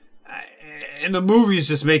 and the movie's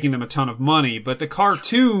just making them a ton of money, but the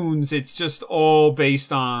cartoons, it's just all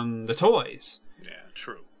based on the toys. Yeah,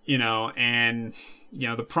 true. You know, and, you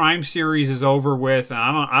know, the Prime series is over with, and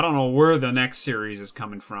I don't know where the next series is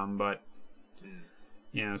coming from, but,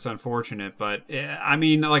 you know, it's unfortunate. But, I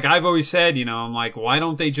mean, like I've always said, you know, I'm like, why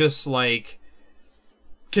don't they just, like,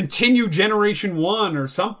 continue Generation 1 or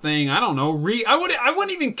something? I don't know. I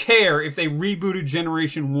wouldn't even care if they rebooted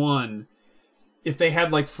Generation 1 if they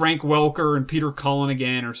had, like, Frank Welker and Peter Cullen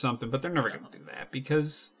again or something, but they're never going to do that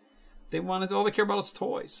because all they care about is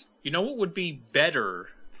toys. You know what would be better?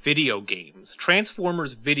 Video games.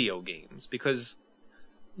 Transformers video games, because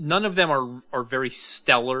none of them are very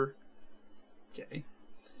stellar. Okay.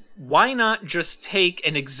 Why not just take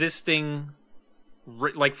an existing,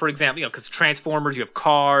 like, for example, you know, because Transformers, you have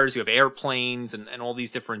cars, you have airplanes, and all these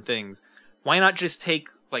different things. Why not just take,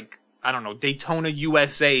 like, I don't know, Daytona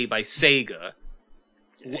USA by Sega,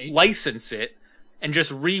 license it, and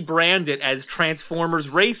just rebrand it as Transformers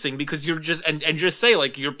Racing, because you're just, and just say,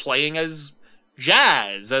 like, you're playing as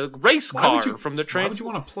Jazz, a race car from the Why would you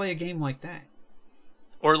want to play a game like that?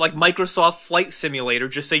 Or like Microsoft Flight Simulator,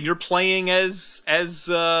 just say you're playing as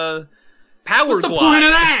Power What's the Glide. point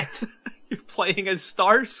of that? You're playing as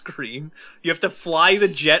Starscream. You have to fly the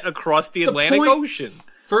jet across the Atlantic Ocean.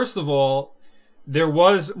 First of all, there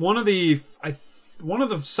was one of the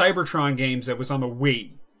Cybertron games that was on the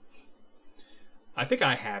Wii. I think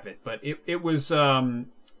I have it, but it was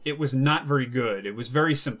not very good. It was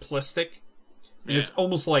very simplistic. And it's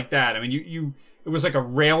almost like that. I mean, it was like a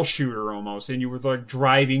rail shooter almost, and you were like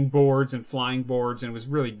driving boards and flying boards, and it was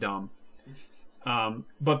really dumb.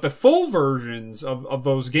 But the full versions of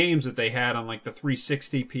those games that they had on like the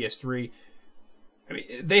 360, PS3, I mean,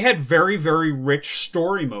 they had very, very rich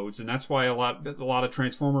story modes, and that's why a lot of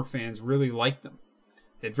Transformer fans really liked them.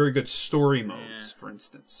 They had very good story modes, for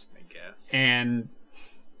instance. I guess. And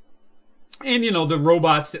you know, the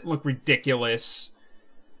robots didn't look ridiculous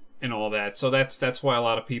and all that. So that's why a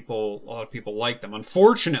lot of people like them.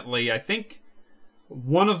 Unfortunately, I think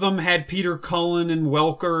one of them had Peter Cullen and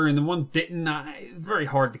Welker, and the one didn't. Very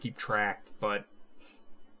hard to keep track, but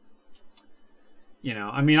you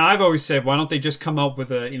know, I mean, I've always said, why don't they just come up with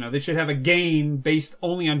they should have a game based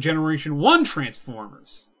only on Generation 1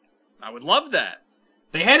 Transformers. I would love that.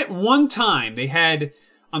 They had it one time. They had,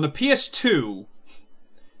 on the PS2,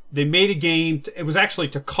 they made a game, it was actually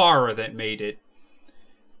Takara that made it,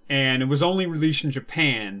 and it was only released in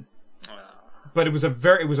Japan. But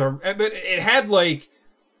it had like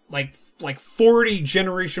 40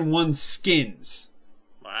 Generation 1 skins.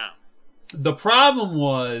 Wow. The problem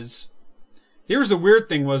was, here's the weird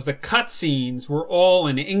thing, was the cutscenes were all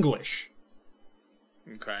in English.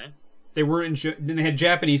 Okay. They had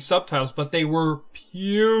Japanese subtitles, but they were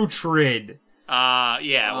putrid.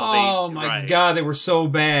 Yeah. Well, my God, they were so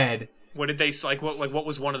bad. What did they like? What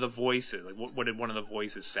was one of the voices? Like, what did one of the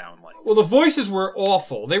voices sound like? Well, the voices were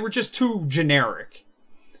awful. They were just too generic,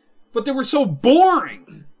 but they were so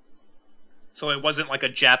boring. So it wasn't like a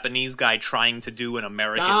Japanese guy trying to do an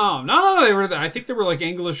American. No. They were. I think they were like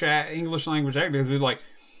English language actors. They'd be like,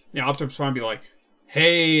 Optimus Prime would be like,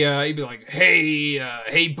 "Hey," he'd be like,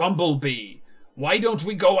 "Hey, Bumblebee, why don't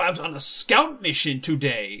we go out on a scout mission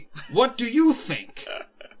today? What do you think?"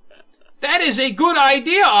 "That is a good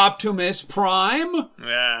idea, Optimus Prime."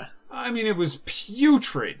 Yeah. I mean, it was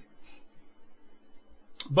putrid.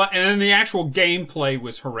 And then the actual gameplay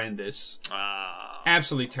was horrendous.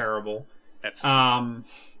 Absolutely terrible. That's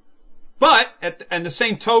but and the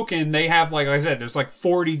same token, they have, like I said, there's like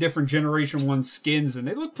 40 different Generation 1 skins, and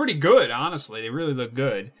they look pretty good, honestly. They really look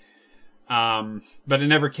good. But it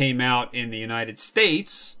never came out in the United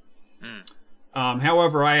States.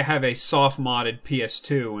 However, I have a soft-modded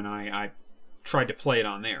PS2, and I tried to play it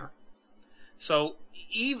on there. So,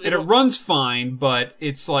 and it runs fine, but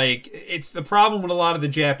it's the problem with a lot of the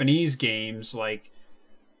Japanese games, like,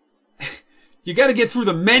 you gotta get through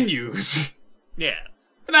the menus. Yeah.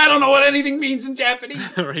 And I don't know what anything means in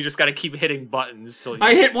Japanese. Or you just gotta keep hitting buttons till you...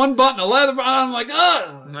 I hit one button, another button, I'm like,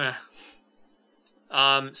 ugh!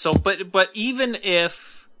 But even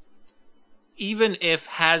if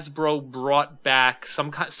Hasbro brought back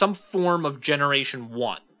some form of Generation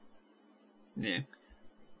 1... Yeah.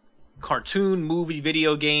 Cartoon, movie,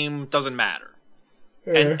 video game, doesn't matter.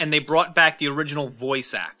 And they brought back the original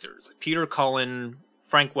voice actors. Like Peter Cullen,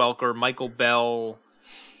 Frank Welker, Michael Bell,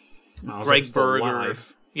 Greg Berger.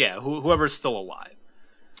 Yeah, whoever's still alive.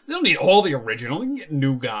 They don't need all the original. You can get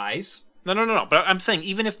new guys. No. But I'm saying,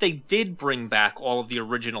 even if they did bring back all of the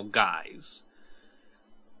original guys,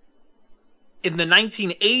 in the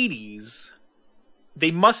 1980s, they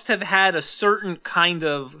must have had a certain kind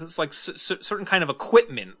of, certain kind of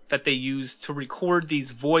equipment that they used to record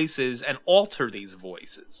these voices and alter these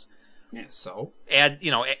voices. Yeah, so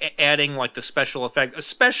adding like the special effect,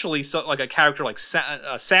 especially like a character like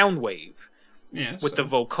Soundwave, with the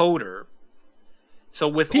vocoder. So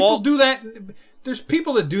with people do that. There's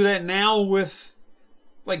people that do that now with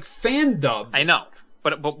like fan dub. I know,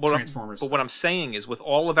 but what I'm saying is, with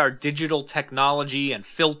all of our digital technology and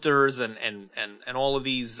filters and all of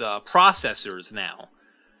these processors now.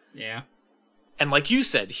 Yeah. And like you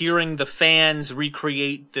said, hearing the fans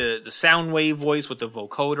recreate the Soundwave voice with the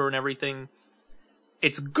vocoder and everything,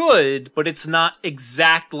 it's good, but it's not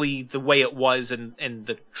exactly the way it was in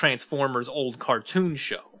the Transformers old cartoon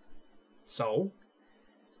show. So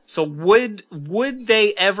would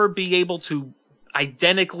they ever be able to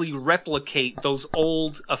identically replicate those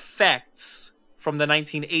old effects from the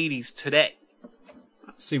 1980s today?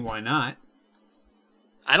 See, why not?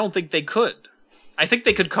 I don't think they could. I think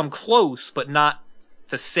they could come close, but not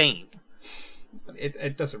the same.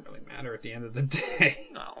 It doesn't really matter at the end of the day.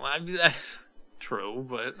 No, true,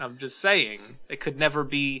 but I'm just saying it could never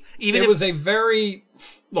be. It was a very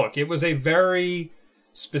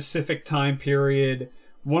specific time period.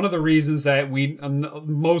 One of the reasons that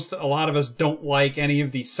a lot of us don't like any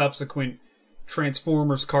of the subsequent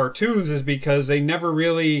Transformers cartoons is because they never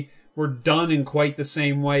really were done in quite the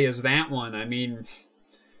same way as that one. I mean,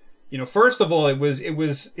 first of all, it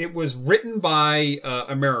was written by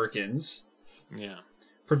Americans. Yeah.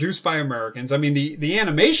 Produced by Americans. I mean, the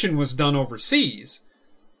animation was done overseas.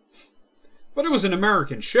 But it was an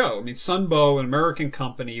American show. I mean, Sunbow, an American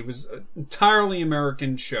company. It was an entirely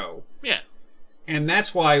American show. Yeah. And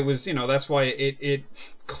that's why it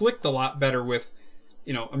clicked a lot better with,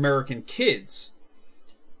 American kids.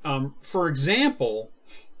 For example,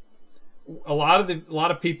 a lot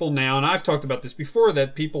of people now, and I've talked about this before,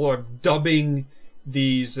 that people are dubbing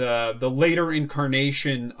these the later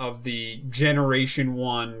incarnation of the Generation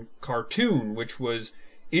 1 cartoon, which was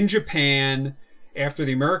in Japan. After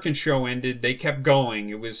the American show ended, they kept going.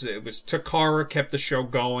 It was Takara kept the show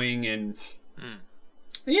going, and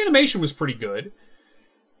the animation was pretty good.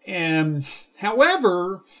 And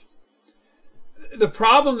however, the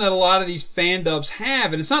problem that a lot of these fan dubs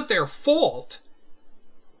have, and it's not their fault,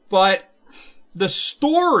 but the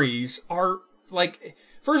stories are like,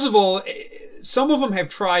 first of all, some of them have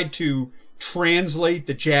tried to translate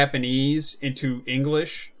the Japanese into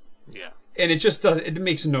English. Yeah. And it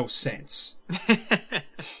makes no sense.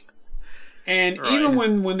 And right.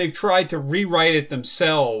 Even when they've tried to rewrite it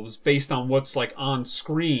themselves based on what's like on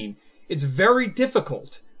screen, it's very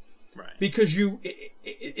difficult. Right. Because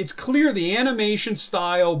it's clear the animation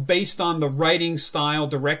style based on the writing style,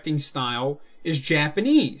 directing style is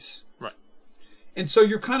Japanese. Right. And so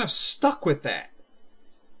you're kind of stuck with that.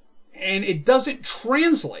 And it doesn't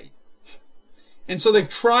translate. And so they've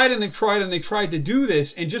tried to do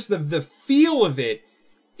this, and just the feel of it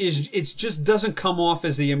just doesn't come off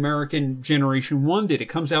as the American Generation 1 did. It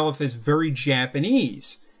comes out as very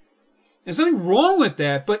Japanese. There's nothing wrong with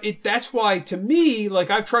that, but that's why, to me,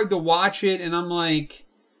 like, I've tried to watch it, and I'm like,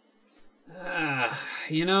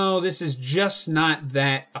 this is just not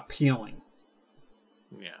that appealing.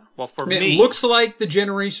 Yeah. Well, for I mean, me... it looks like the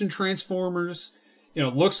Generation Transformers. It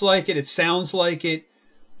looks like it. It sounds like it.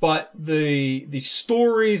 But the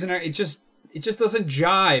stories, and it just doesn't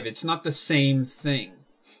jive. It's not the same thing.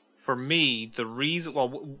 For me,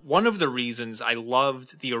 one of the reasons I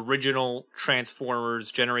loved the original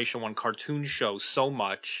Transformers Generation 1 cartoon show so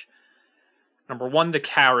much, number one, the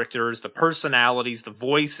characters, the personalities, the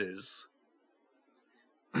voices.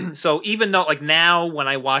 So even though, like, now when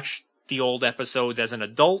I watch the old episodes as an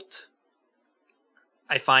adult,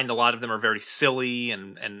 I find a lot of them are very silly,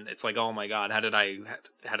 and it's like, oh my god, how did I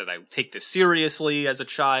take this seriously as a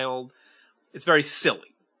child? It's very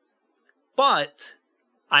silly. But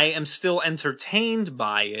I am still entertained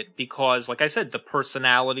by it because, like I said, the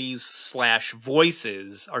personalities /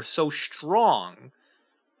 voices are so strong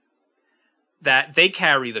that they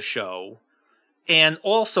carry the show. And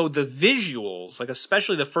also the visuals, like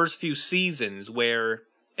especially the first few seasons where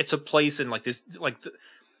it took place in like this, like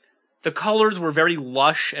the colors were very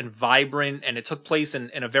lush and vibrant, and it took place in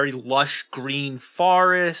a very lush green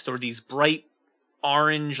forest, or these bright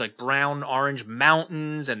orange, like brown orange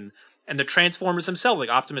mountains, and the Transformers themselves, like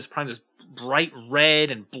Optimus Prime, this bright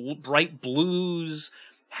red and bright blues.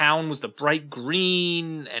 Hound was the bright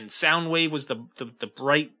green, and Soundwave was the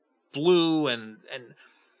bright blue, and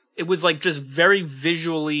it was like just very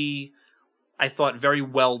visually, I thought, very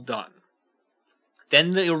well done.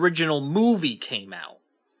 Then the original movie came out,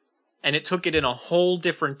 and it took it in a whole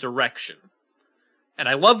different direction. And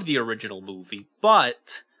I love the original movie,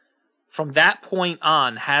 but from that point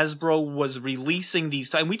on, Hasbro was releasing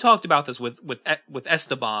these, and we talked about this with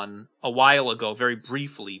Esteban a while ago, very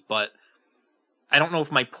briefly, but I don't know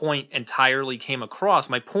if my point entirely came across.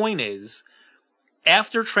 My point is,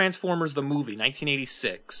 after Transformers the movie,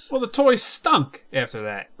 1986... Well, the toys stunk after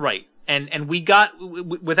that. Right. And we got,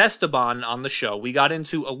 with Esteban on the show, we got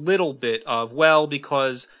into a little bit of, well,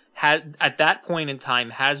 because at that point in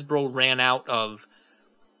time, Hasbro ran out of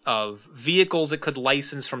vehicles it could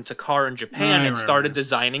license from Takara in Japan and started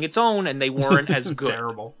designing its own, and they weren't as good.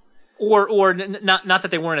 Terrible. Or not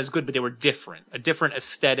that they weren't as good, but they were different. A different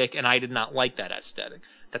aesthetic, and I did not like that aesthetic.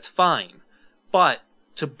 That's fine. But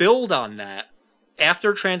to build on that,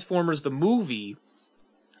 after Transformers the movie,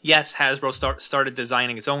 yes, Hasbro started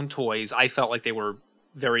designing its own toys. I felt like they were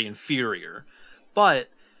very inferior. But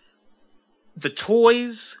the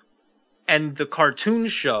toys and the cartoon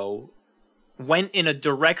show went in a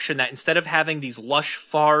direction that, instead of having these lush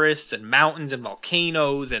forests and mountains and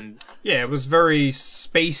volcanoes and... Yeah, it was very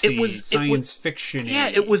spacey, science fiction-y. Yeah,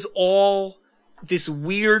 it was all this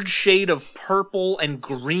weird shade of purple and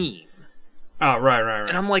green. Oh, right.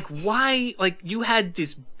 And I'm like, why? Like, you had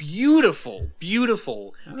this beautiful,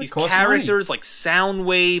 these characters like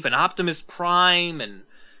Soundwave and Optimus Prime and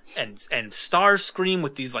Starscream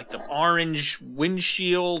with these, like, the orange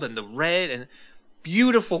windshield and the red and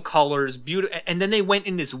beautiful colors, and then they went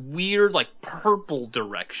in this weird, like, purple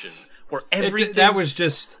direction where everything... I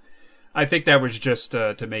think that was just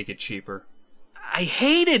to make it cheaper. I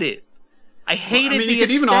hated it. I hated the you could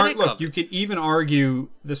aesthetic even of it. You could even argue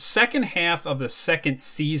the second half of the second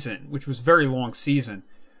season, which was a very long season,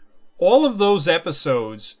 all of those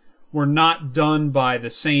episodes were not done by the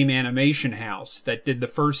same animation house that did the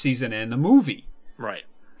first season and the movie. Right.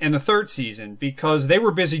 And the third season, because they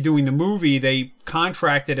were busy doing the movie, they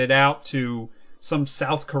contracted it out to some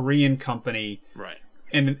South Korean company. Right.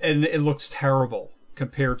 And it looks terrible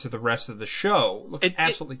compared to the rest of the show. It looks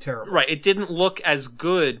absolutely terrible. Right. It didn't look as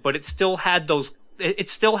good, but it still had it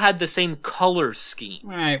still had the same color scheme.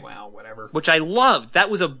 Right, well, whatever. Which I loved. That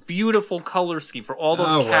was a beautiful color scheme for all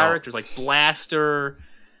those characters, like Blaster.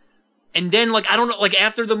 And then, like, I don't know, like,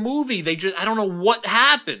 after the movie, I don't know what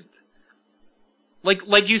happened.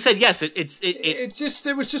 Like you said, yes,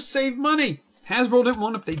 it was just save money. Hasbro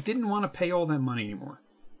didn't want to pay all that money anymore.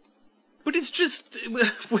 But it's just,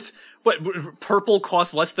 what, purple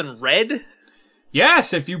costs less than red?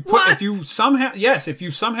 Yes, if you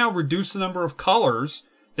somehow reduce the number of colors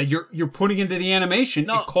that you're putting into the animation,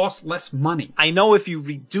 it costs less money. I know if you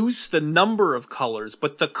reduce the number of colors,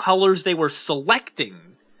 but the colors they were selecting,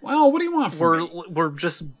 well, what do you want from me? Were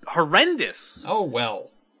just horrendous. Oh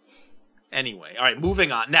well. Anyway, all right,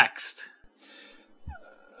 moving on. Next.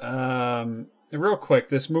 Real quick,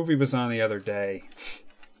 this movie was on the other day.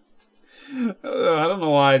 I don't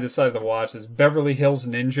know why I decided to watch this. Beverly Hills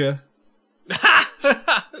Ninja.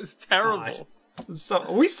 It's terrible. So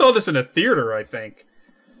we saw this in a theater, I think.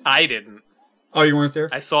 I didn't. Oh, you weren't there?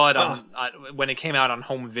 I saw it on when it came out on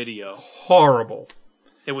home video. Horrible.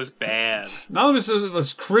 It was bad. No, it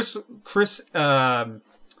was Chris, Rock.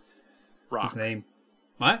 his name.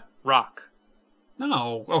 What? Rock.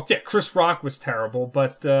 No. Oh, yeah, Chris Rock was terrible,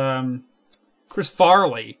 but Chris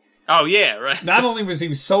Farley. Oh, yeah, right. Not only was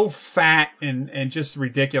he so fat and just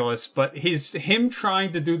ridiculous, but him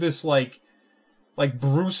trying to do this like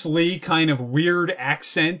Bruce Lee kind of weird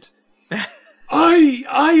accent.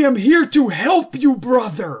 I am here to help you,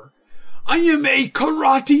 brother. I am a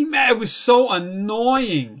karate man. It was so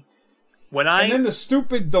annoying. And then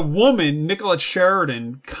the woman, Nicolette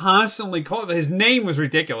Sheridan, constantly his name was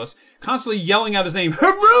ridiculous, constantly yelling out his name,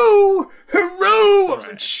 Haru! Haru! I was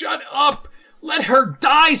like, shut up! Let her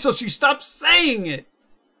die so she stops saying it!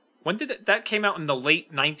 When did that came out in the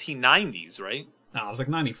late 1990s, right? No, it was like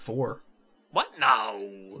 94. What?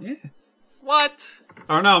 No. Yeah. What?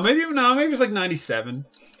 Or maybe it was like 97.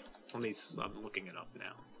 I'm looking it up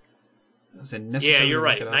now. Yeah, you're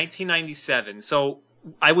right. 1997. So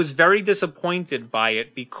I was very disappointed by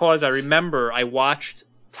it because I remember I watched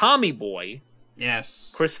Tommy Boy.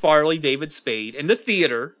 Yes. Chris Farley, David Spade in the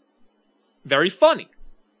theater. Very funny.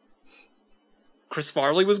 Chris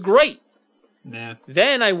Farley was great. Yeah.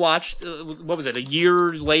 Then I watched, what was it, a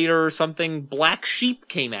year later or something, Black Sheep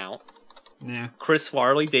came out. Yeah. Chris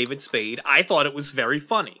Farley, David Spade. I thought it was very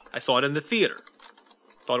funny. I saw it in the theater.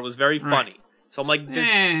 Thought it was very funny. So I'm like,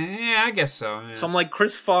 yeah, I guess so. Yeah. So I'm like,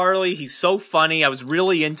 Chris Farley, he's so funny. I was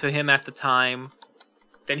really into him at the time.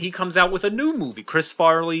 Then he comes out with a new movie, Chris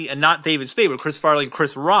Farley, and not David Spade, but Chris Farley and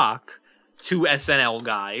Chris Rock, two SNL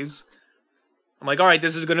guys. I'm like, all right,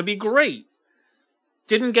 this is going to be great.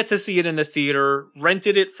 Didn't get to see it in the theater,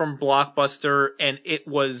 rented it from Blockbuster, and it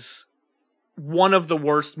was one of the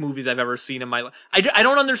worst movies I've ever seen in my life. I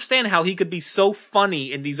don't understand how he could be so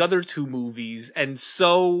funny in these other two movies and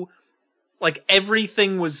so, like,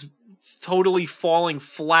 everything was totally falling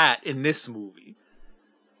flat in this movie.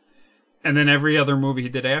 And then every other movie he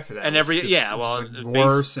did after that. And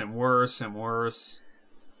worse and worse and worse.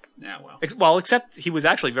 Yeah, well. Well, except he was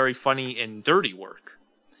actually very funny in Dirty Work.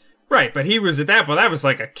 Right, but he was at that, but that was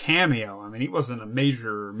like a cameo. I mean, he wasn't a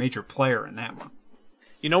major player in that one.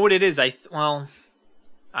 You know what it is? I don't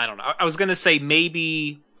know. I was going to say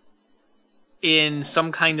maybe in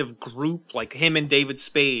some kind of group, like him and David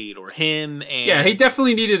Spade, or him and... Yeah, he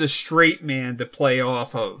definitely needed a straight man to play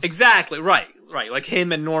off of. Exactly, right. Like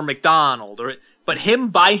him and Norm Macdonald, but him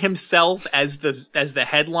by himself as the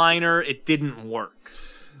headliner, it didn't work.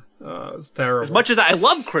 It was terrible. As much as I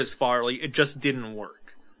love Chris Farley, it just didn't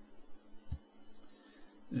work.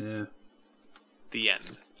 Yeah. The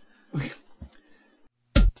end.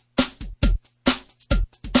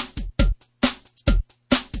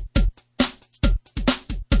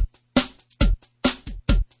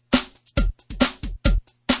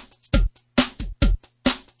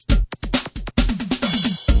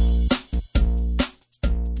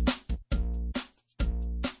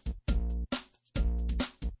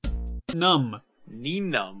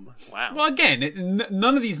 Nenum. Wow. Well, again,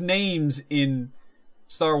 none of these names in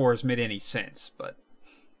Star Wars made any sense, but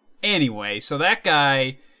anyway, so that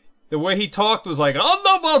guy, the way he talked was like, I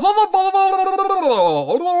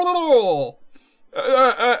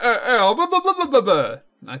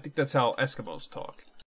think that's how Eskimos talk.